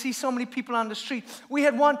to see so many people on the street. We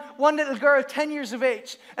had one little girl, 10 years of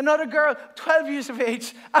age, another girl, 12 years of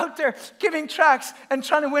age, out there giving tracts and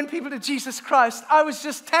trying to win people to Jesus Christ. I was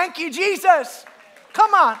just, thank you, Jesus.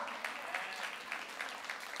 Come on.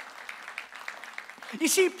 You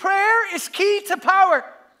see, prayer is key to power.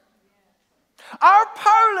 Our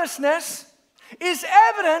powerlessness is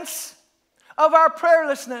evidence of our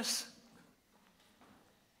prayerlessness.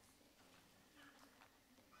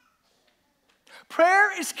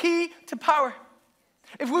 Prayer is key to power.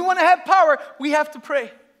 If we want to have power, we have to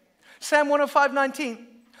pray. Psalm 105:19.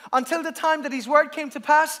 Until the time that his word came to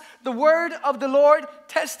pass, the word of the Lord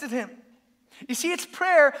tested him. You see, it's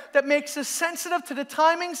prayer that makes us sensitive to the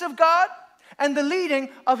timings of God and the leading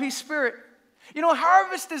of his Spirit. You know,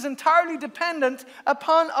 harvest is entirely dependent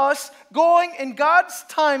upon us going in God's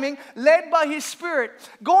timing, led by his Spirit.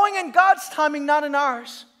 Going in God's timing, not in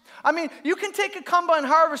ours. I mean, you can take a combine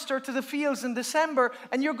harvester to the fields in December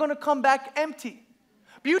and you're going to come back empty.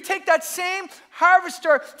 But you take that same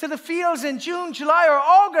harvester to the fields in June, July, or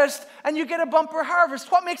August and you get a bumper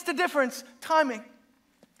harvest. What makes the difference? Timing.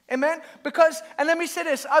 Amen? Because, and let me say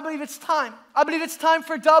this, I believe it's time. I believe it's time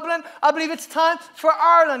for Dublin. I believe it's time for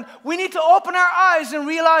Ireland. We need to open our eyes and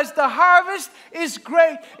realize the harvest is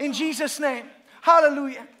great in Jesus' name.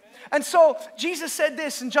 Hallelujah. And so Jesus said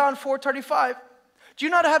this in John 4:35. Do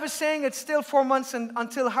you not have a saying, it's still 4 months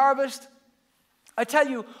until harvest? I tell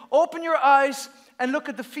you, open your eyes and look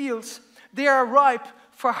at the fields. They are ripe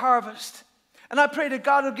for harvest. And I pray that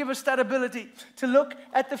God will give us that ability to look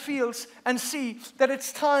at the fields and see that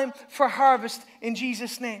it's time for harvest in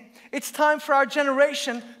Jesus' name. It's time for our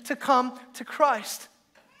generation to come to Christ.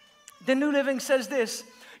 The New Living says this.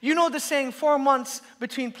 You know the saying, 4 months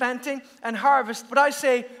between planting and harvest. But I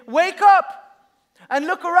say, wake up and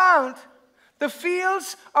look around. The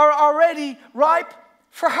fields are already ripe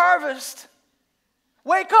for harvest.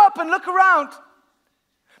 Wake up and look around.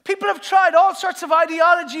 People have tried all sorts of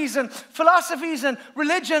ideologies and philosophies and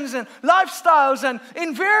religions and lifestyles, and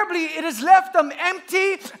invariably it has left them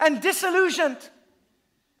empty and disillusioned.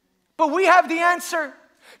 But we have the answer.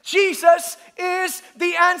 Jesus is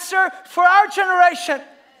the answer for our generation.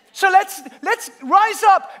 So let's rise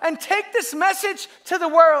up and take this message to the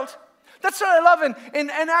world. That's what I love in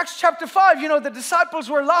Acts chapter 5. You know, the disciples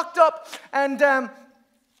were locked up, and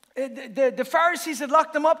the Pharisees had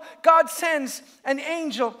locked them up. God sends an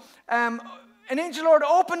angel. Lord,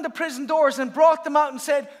 opened the prison doors and brought them out and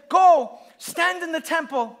said, go, stand in the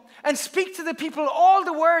temple and speak to the people all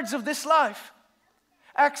the words of this life.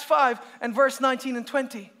 Acts 5 and verse 19 and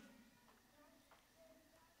 20.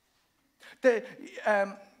 There's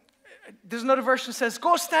another verse that says,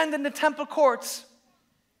 go stand in the temple courts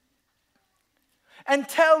and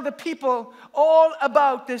tell the people all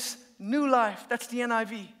about this new life. That's the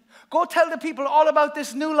NIV. Go tell the people all about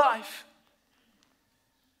this new life.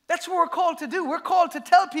 That's what we're called to do. We're called to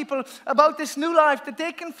tell people about this new life that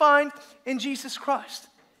they can find in Jesus Christ.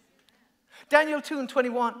 Daniel 2 and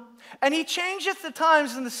 21. And he changeth the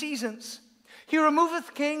times and the seasons. He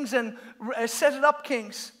removeth kings and setteth up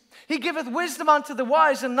kings. He giveth wisdom unto the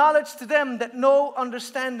wise and knowledge to them that know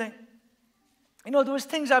understanding. You know, there was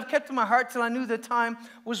things I've kept in my heart till I knew the time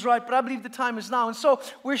was right, but I believe the time is now. And so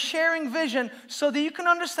we're sharing vision so that you can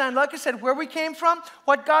understand, like I said, where we came from,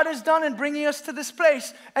 what God has done in bringing us to this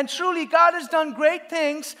place. And truly, God has done great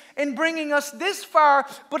things in bringing us this far.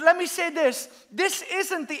 But let me say this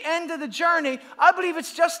isn't the end of the journey. I believe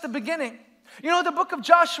it's just the beginning. You know, the book of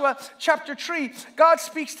Joshua, chapter 3, God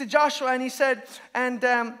speaks to Joshua and he said,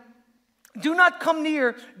 do not come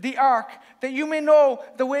near the ark, that you may know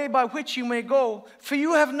the way by which you may go. For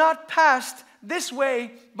you have not passed this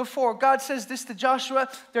way before. God says this to Joshua.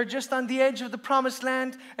 They're just on the edge of the promised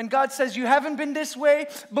land. And God says, you haven't been this way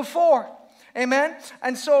before. Amen?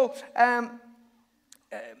 And so, and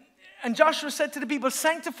Joshua said to the people,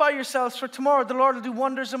 sanctify yourselves, for tomorrow the Lord will do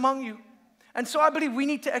wonders among you. And so I believe we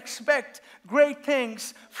need to expect great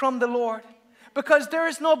things from the Lord. Because there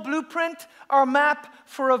is no blueprint or map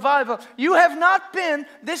for revival. You have not been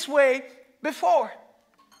this way before.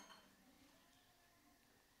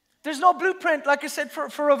 There's no blueprint, like I said,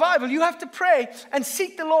 for revival. You have to pray and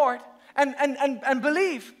seek the Lord and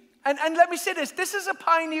believe. And let me say this is a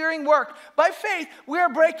pioneering work. By faith, we are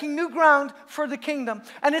breaking new ground for the kingdom.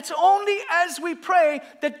 And it's only as we pray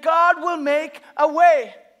that God will make a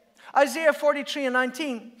way. Isaiah 43 and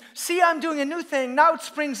 19. See, I'm doing a new thing. Now it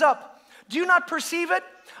springs up. Do you not perceive it?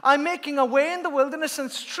 I'm making a way in the wilderness and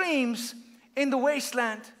streams in the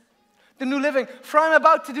wasteland. The New Living. For I'm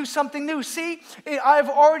about to do something new. See, I've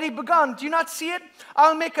already begun. Do you not see it?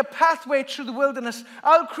 I'll make a pathway through the wilderness.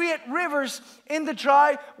 I'll create rivers in the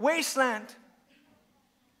dry wasteland.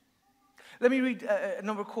 Let me read a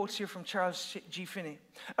number of quotes here from Charles G. Finney.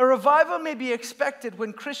 A revival may be expected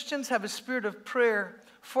when Christians have a spirit of prayer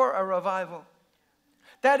for a revival.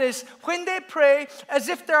 That is, when they pray as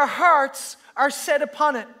if their hearts are set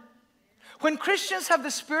upon it. When Christians have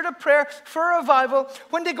the spirit of prayer for a revival,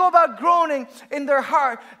 when they go about groaning in their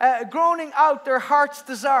heart, groaning out their heart's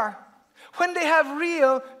desire. When they have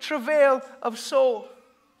real travail of soul.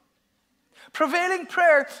 Prevailing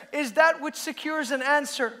prayer is that which secures an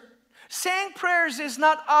answer. Saying prayers is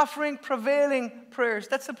not offering prevailing prayers.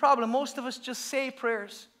 That's the problem. Most of us just say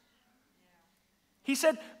prayers. He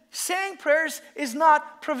said, saying prayers is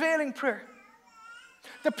not prevailing prayer.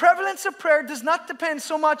 The prevalence of prayer does not depend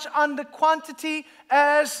so much on the quantity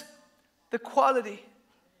as the quality.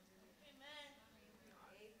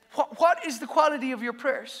 What is the quality of your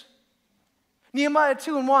prayers? Nehemiah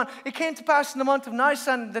 2 and 1. It came to pass in the month of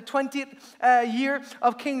Nisan, the 20th year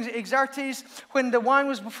of King Xerxes, when the wine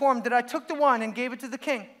was performed, that I took the wine and gave it to the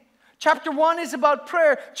king. Chapter 1 is about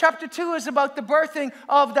prayer. Chapter 2 is about the birthing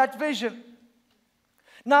of that vision.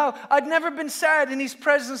 Now, I'd never been sad in his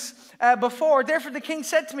presence before. Therefore, the king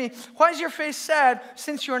said to me, why is your face sad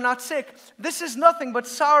since you are not sick? This is nothing but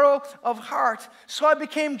sorrow of heart. So I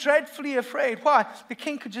became dreadfully afraid. Why? The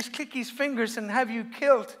king could just click his fingers and have you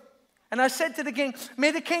killed. And I said to the king,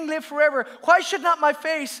 may the king live forever. Why should not my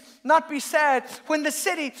face not be sad when the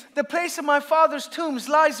city, the place of my father's tombs,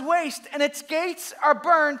 lies waste and its gates are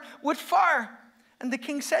burned with fire? And the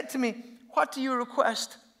king said to me, what do you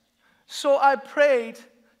request? So I prayed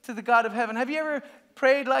to the God of heaven. Have you ever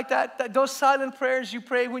prayed like that? Those silent prayers you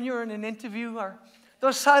pray when you're in an interview, or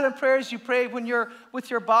those silent prayers you pray when you're with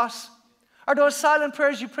your boss, or those silent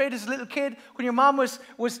prayers you prayed as a little kid when your mom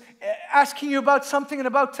was asking you about something and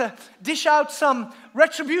about to dish out some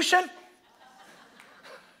retribution?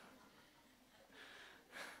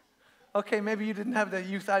 Okay, maybe you didn't have the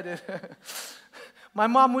youth I did. My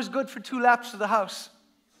mom was good for 2 laps of the house.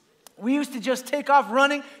 We used to just take off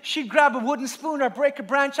running. She'd grab a wooden spoon or break a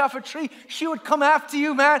branch off a tree. She would come after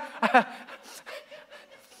you, man.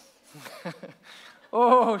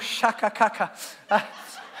 Oh, shaka kaka.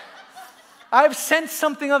 I've sensed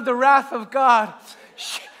something of the wrath of God.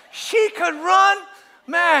 She could run.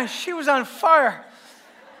 Man, she was on fire.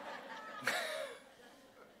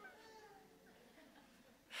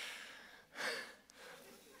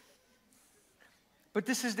 But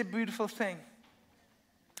this is the beautiful thing.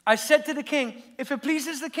 I said to the king, if it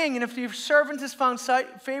pleases the king, and if your servant has found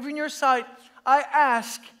favor in your sight, I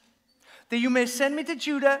ask that you may send me to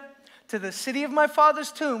Judah, to the city of my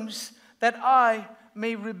father's tombs, that I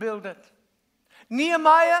may rebuild it.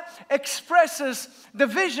 Nehemiah expresses the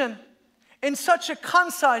vision in such a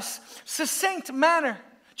concise, succinct manner.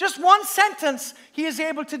 Just one sentence, he is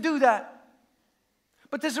able to do that.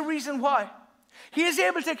 But there's a reason why. He is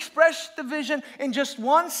able to express the vision in just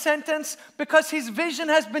one sentence because his vision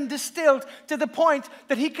has been distilled to the point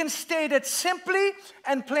that he can state it simply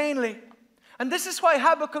and plainly. And this is why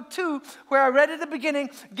Habakkuk 2, where I read at the beginning,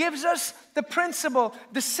 gives us the principle,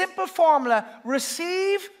 the simple formula: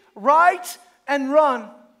 receive, write, and run.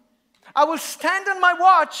 I will stand on my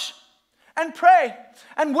watch and pray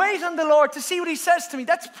and wait on the Lord to see what he says to me.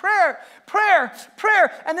 That's prayer, prayer,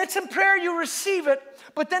 prayer. And it's in prayer you receive it.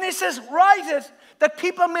 But then he says, write it that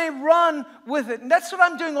people may run with it. And that's what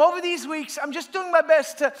I'm doing over these weeks. I'm just doing my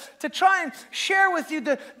best to try and share with you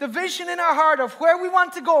the vision in our heart of where we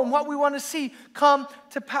want to go and what we want to see come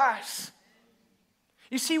to pass.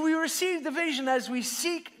 You see, we receive the vision as we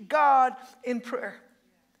seek God in prayer.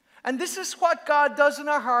 And this is what God does in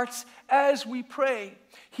our hearts as we pray.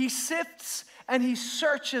 He sifts and he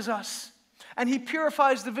searches us. And he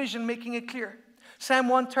purifies the vision, making it clear. Psalm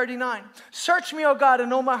 139. Search me, O God,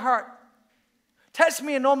 and know my heart. Test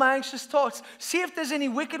me and know my anxious thoughts. See if there's any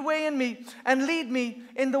wicked way in me and lead me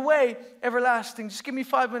in the way everlasting. Just give me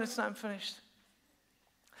 5 minutes and I'm finished.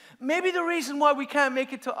 Maybe the reason why we can't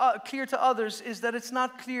make it clear to others is that it's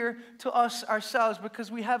not clear to us ourselves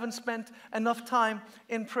because we haven't spent enough time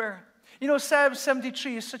in prayer. You know, Psalm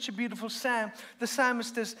 73 is such a beautiful psalm. The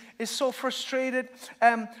psalmist is so frustrated,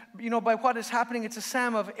 by what is happening. It's a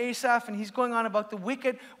psalm of Asaph, and he's going on about the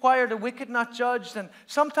wicked. Why are the wicked not judged? And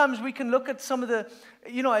sometimes we can look at some of the,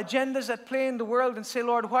 agendas at play in the world and say,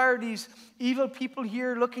 Lord, why are these evil people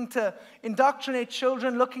here looking to indoctrinate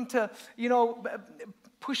children, looking to,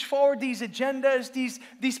 push forward these agendas,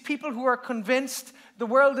 these people who are convinced the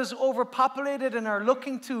world is overpopulated and are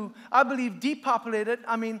looking to, I believe, depopulate it.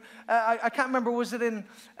 I mean, I can't remember,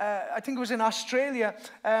 I think it was in Australia.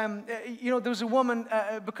 There was a woman,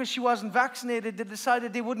 because she wasn't vaccinated, they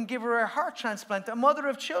decided they wouldn't give her a heart transplant, a mother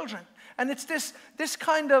of children. And it's this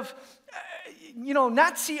kind of,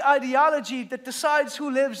 Nazi ideology that decides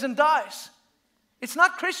who lives and dies. It's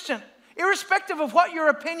not Christian. Irrespective of what your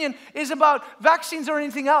opinion is about vaccines or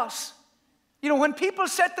anything else. When people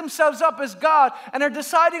set themselves up as God and are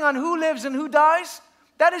deciding on who lives and who dies,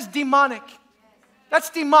 that is demonic. That's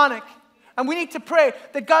demonic. And we need to pray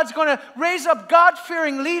that God's going to raise up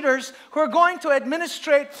God-fearing leaders who are going to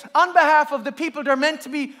administrate on behalf of the people they're meant to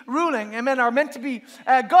be ruling, amen, are meant to be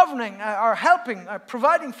governing, are helping, are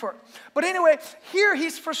providing for. But anyway, here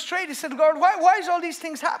he's frustrated. He said, Lord, why is all these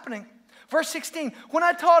things happening? Verse 16, when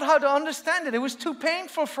I taught how to understand it, it was too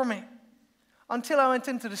painful for me until I went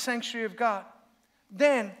into the sanctuary of God.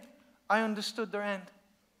 Then I understood their end.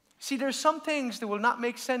 See, there's some things that will not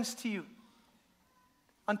make sense to you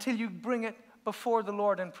until you bring it before the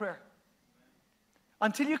Lord in prayer.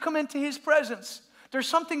 Until you come into his presence. There's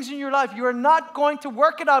some things in your life you are not going to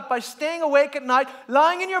work it out by staying awake at night,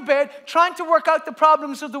 lying in your bed, trying to work out the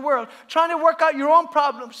problems of the world, trying to work out your own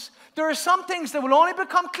problems. There are some things that will only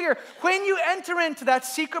become clear when you enter into that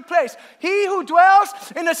secret place. He who dwells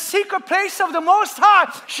in the secret place of the Most High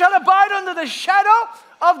shall abide under the shadow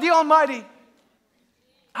of the Almighty.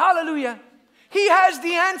 Hallelujah. He has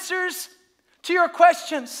the answers to your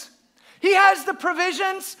questions. He has the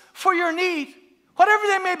provisions for your need, whatever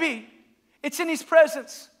they may be. It's in His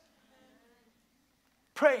presence.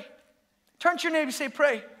 Pray. Turn to your neighbor and say,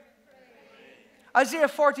 pray. Isaiah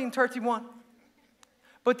 14:31.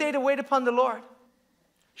 But they that wait upon the Lord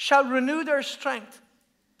shall renew their strength.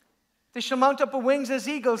 They shall mount up with wings as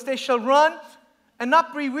eagles. They shall run and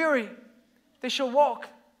not be weary. They shall walk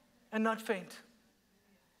and not faint.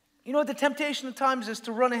 You know, the temptation at times is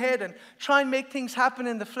to run ahead and try and make things happen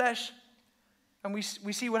in the flesh. And we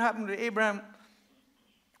see what happened to Abraham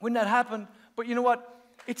when that happened. But you know what?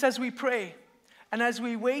 It's as we pray and as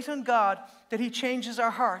we wait on God that He changes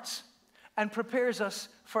our hearts and prepares us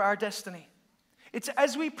for our destiny. It's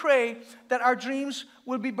as we pray that our dreams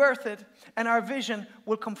will be birthed and our vision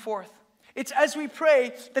will come forth. It's as we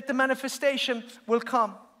pray that the manifestation will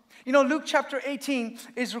come. You know, Luke chapter 18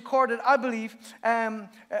 is recorded, I believe,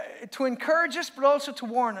 to encourage us, but also to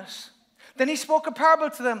warn us. Then He spoke a parable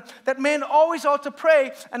to them that men always ought to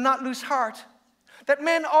pray and not lose heart. That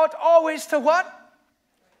men ought always to what?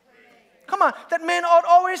 Pray. Come on. That men ought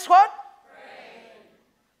always what? Pray.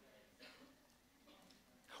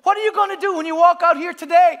 What are you going to do when you walk out here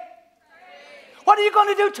today? Pray. What are you going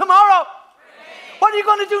to do tomorrow? Pray. What are you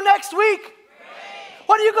going to do next week? Pray.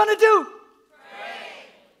 What are you going to do? Pray.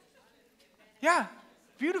 Yeah,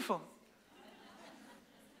 beautiful.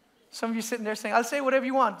 Some of you sitting there saying, I'll say whatever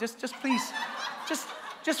you want. Just please.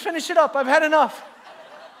 just finish it up. I've had enough.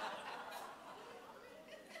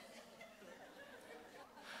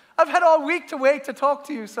 I've had all week to wait to talk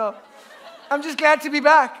to you, so I'm just glad to be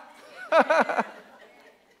back.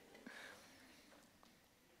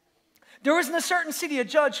 There was in a certain city a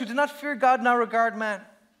judge who did not fear God nor regard man.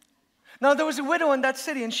 Now there was a widow in that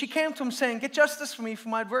city, and she came to him saying, get justice for me, for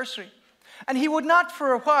my adversary. And he would not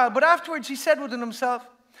for a while, but afterwards he said within himself,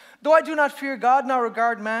 though I do not fear God nor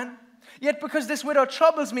regard man, yet because this widow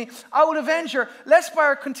troubles me, I will avenge her, lest by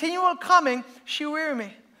her continual coming she weary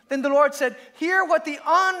me. Then the Lord said, hear what the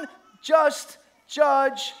unjust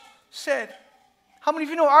judge said. How many of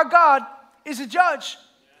you know our God is a judge,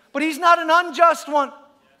 but He's not an unjust one?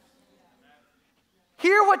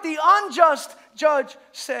 Hear what the unjust judge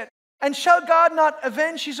said. And shall God not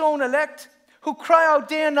avenge His own elect, who cry out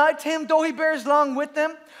day and night to Him, though He bears long with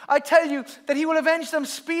them? I tell you that He will avenge them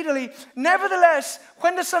speedily. Nevertheless,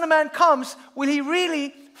 when the Son of Man comes, will He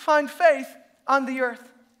really find faith on the earth?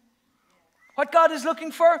 What God is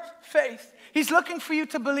looking for? Faith. He's looking for you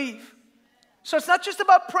to believe. So it's not just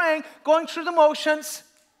about praying, going through the motions.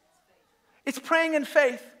 It's praying in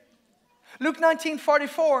faith. Luke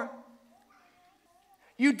 19:44.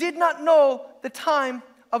 You did not know the time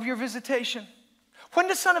of your visitation. When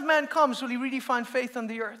the Son of Man comes, will He really find faith on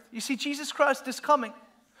the earth? You see, Jesus Christ is coming,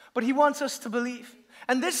 but He wants us to believe.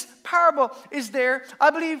 And this parable is there,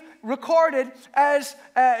 I believe, recorded as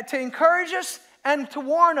to encourage us and to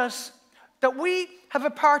warn us that we have a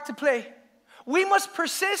part to play. We must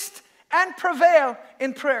persist and prevail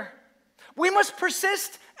in prayer. We must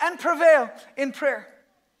persist and prevail in prayer.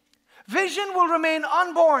 Vision will remain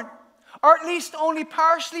unborn, or at least only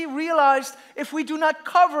partially realized, if we do not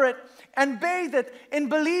cover it and bathe it in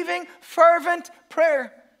believing, fervent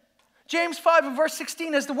prayer. James 5 and verse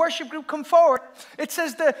 16, as the worship group come forward, it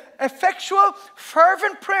says, the effectual,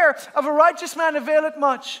 fervent prayer of a righteous man availeth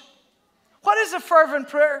much. What is a fervent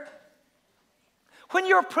prayer? When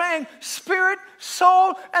you're praying spirit,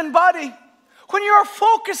 soul, and body. When you're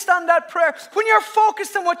focused on that prayer. When you're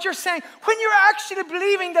focused on what you're saying. When you're actually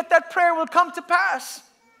believing that that prayer will come to pass.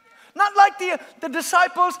 Not like the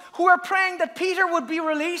disciples who were praying that Peter would be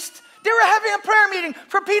released. They were having a prayer meeting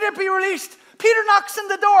for Peter to be released. Peter knocks on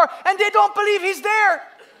the door and they don't believe he's there.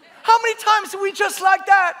 How many times do we just like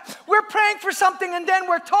that? We're praying for something and then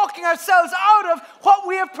we're talking ourselves out of what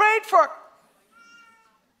we have prayed for.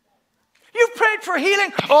 You've prayed for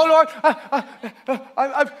healing. Oh Lord,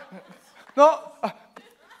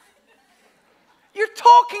 you're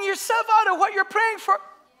talking yourself out of what you're praying for.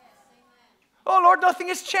 Oh Lord, nothing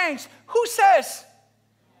has changed. Who says?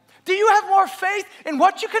 Do you have more faith in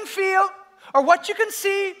what you can feel or what you can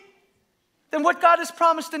see than what God has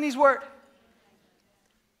promised in His Word?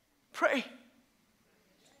 Pray.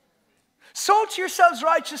 Sow to yourselves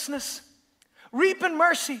righteousness. Reap in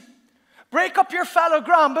mercy. Break up your fallow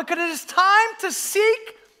ground, because it is time to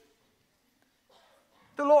seek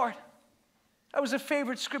the Lord. That was a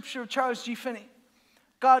favorite scripture of Charles G. Finney.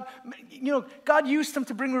 God used him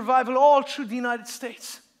to bring revival all through the United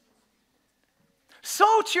States.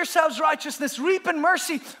 Sow to yourselves righteousness, reap in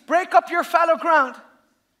mercy, break up your fallow ground.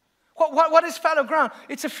 What is fallow ground?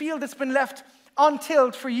 It's a field that's been left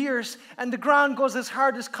untilled for years, and the ground goes as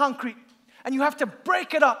hard as concrete, and you have to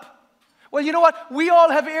break it up. Well, you know what? We all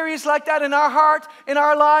have areas like that in our heart, in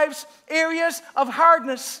our lives, areas of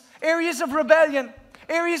hardness, areas of rebellion,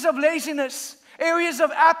 areas of laziness, areas of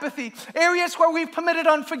apathy, areas where we've committed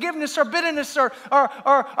unforgiveness or bitterness or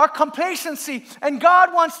complacency. And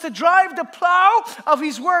God wants to drive the plow of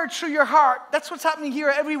His Word through your heart. That's what's happening here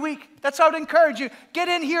every week. That's how I would encourage you. Get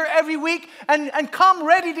in here every week and come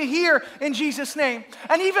ready to hear in Jesus' name.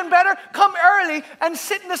 And even better, come early and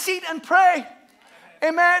sit in the seat and pray.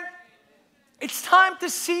 Amen. It's time to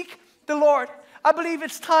seek the Lord. I believe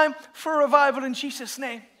it's time for revival in Jesus'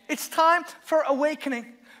 name. It's time for awakening.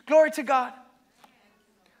 Glory to God.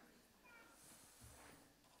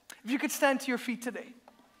 If you could stand to your feet today.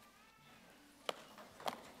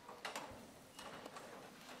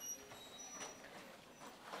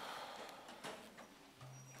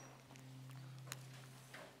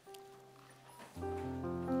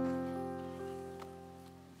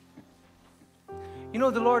 You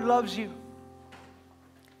know the Lord loves you.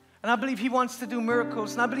 And I believe He wants to do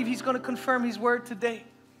miracles. And I believe He's going to confirm His word today.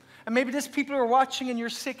 And maybe there's people who are watching and you're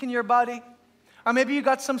sick in your body. Or maybe you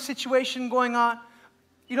got some situation going on.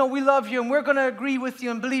 You know, we love you and we're going to agree with you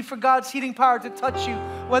and believe for God's healing power to touch you.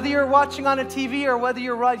 Whether you're watching on a TV or whether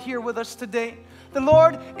you're right here with us today. The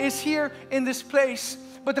Lord is here in this place.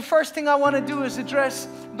 But the first thing I want to do is address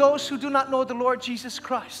those who do not know the Lord Jesus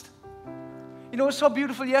Christ. You know, it was so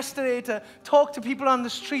beautiful yesterday to talk to people on the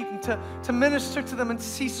street and to minister to them and to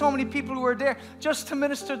see so many people who were there just to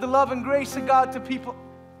minister the love and grace of God to people.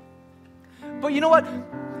 But you know what?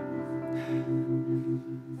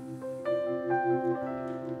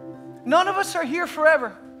 None of us are here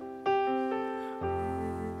forever.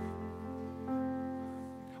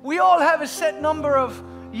 We all have a set number of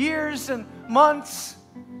years and months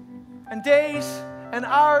and days and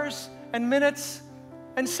hours and minutes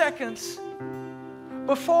and seconds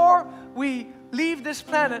before we leave this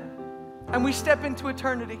planet and we step into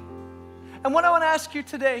eternity. And what I want to ask you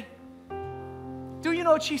today, do you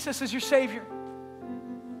know Jesus as your Savior?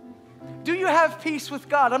 Do you have peace with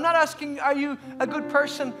God? I'm not asking, are you a good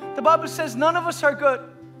person? The Bible says none of us are good.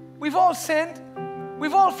 We've all sinned.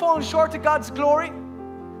 We've all fallen short of God's glory.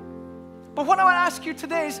 But what I want to ask you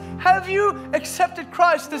today is, have you accepted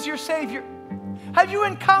Christ as your Savior? Have you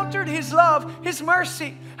encountered His love, His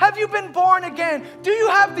mercy? Have you been born again? Do you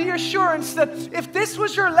have the assurance that if this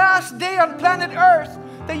was your last day on planet Earth,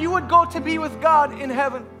 that you would go to be with God in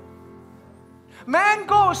heaven? Man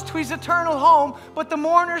goes to his eternal home, but the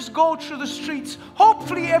mourners go through the streets.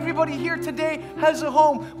 Hopefully everybody here today has a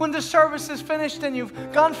home. When the service is finished and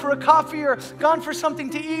you've gone for a coffee or gone for something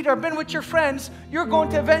to eat or been with your friends, you're going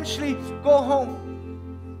to eventually go home.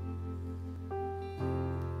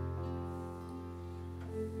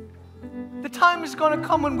 The time is going to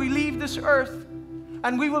come when we leave this earth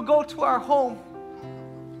and we will go to our home.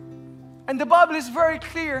 And the Bible is very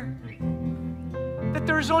clear that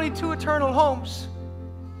there is only two eternal homes.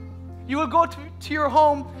 You will go to your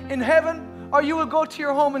home in heaven, or you will go to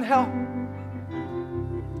your home in hell.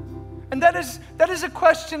 And that is a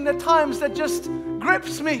question at times that just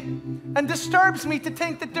grips me and disturbs me, to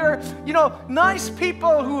think that there are, nice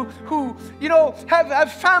people who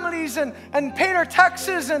have families and pay their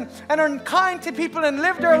taxes and are kind to people and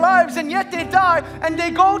live their lives, and yet they die and they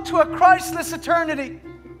go to a Christless eternity.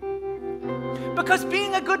 Because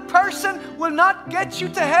being a good person will not get you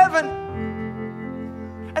to heaven.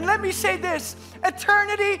 And let me say this,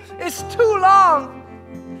 eternity is too long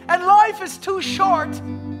and life is too short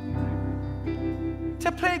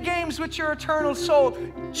to play games with your eternal soul.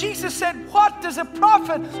 Jesus said, what does it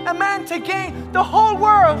profit a man to gain the whole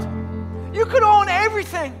world? You could own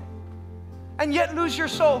everything and yet lose your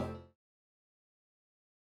soul.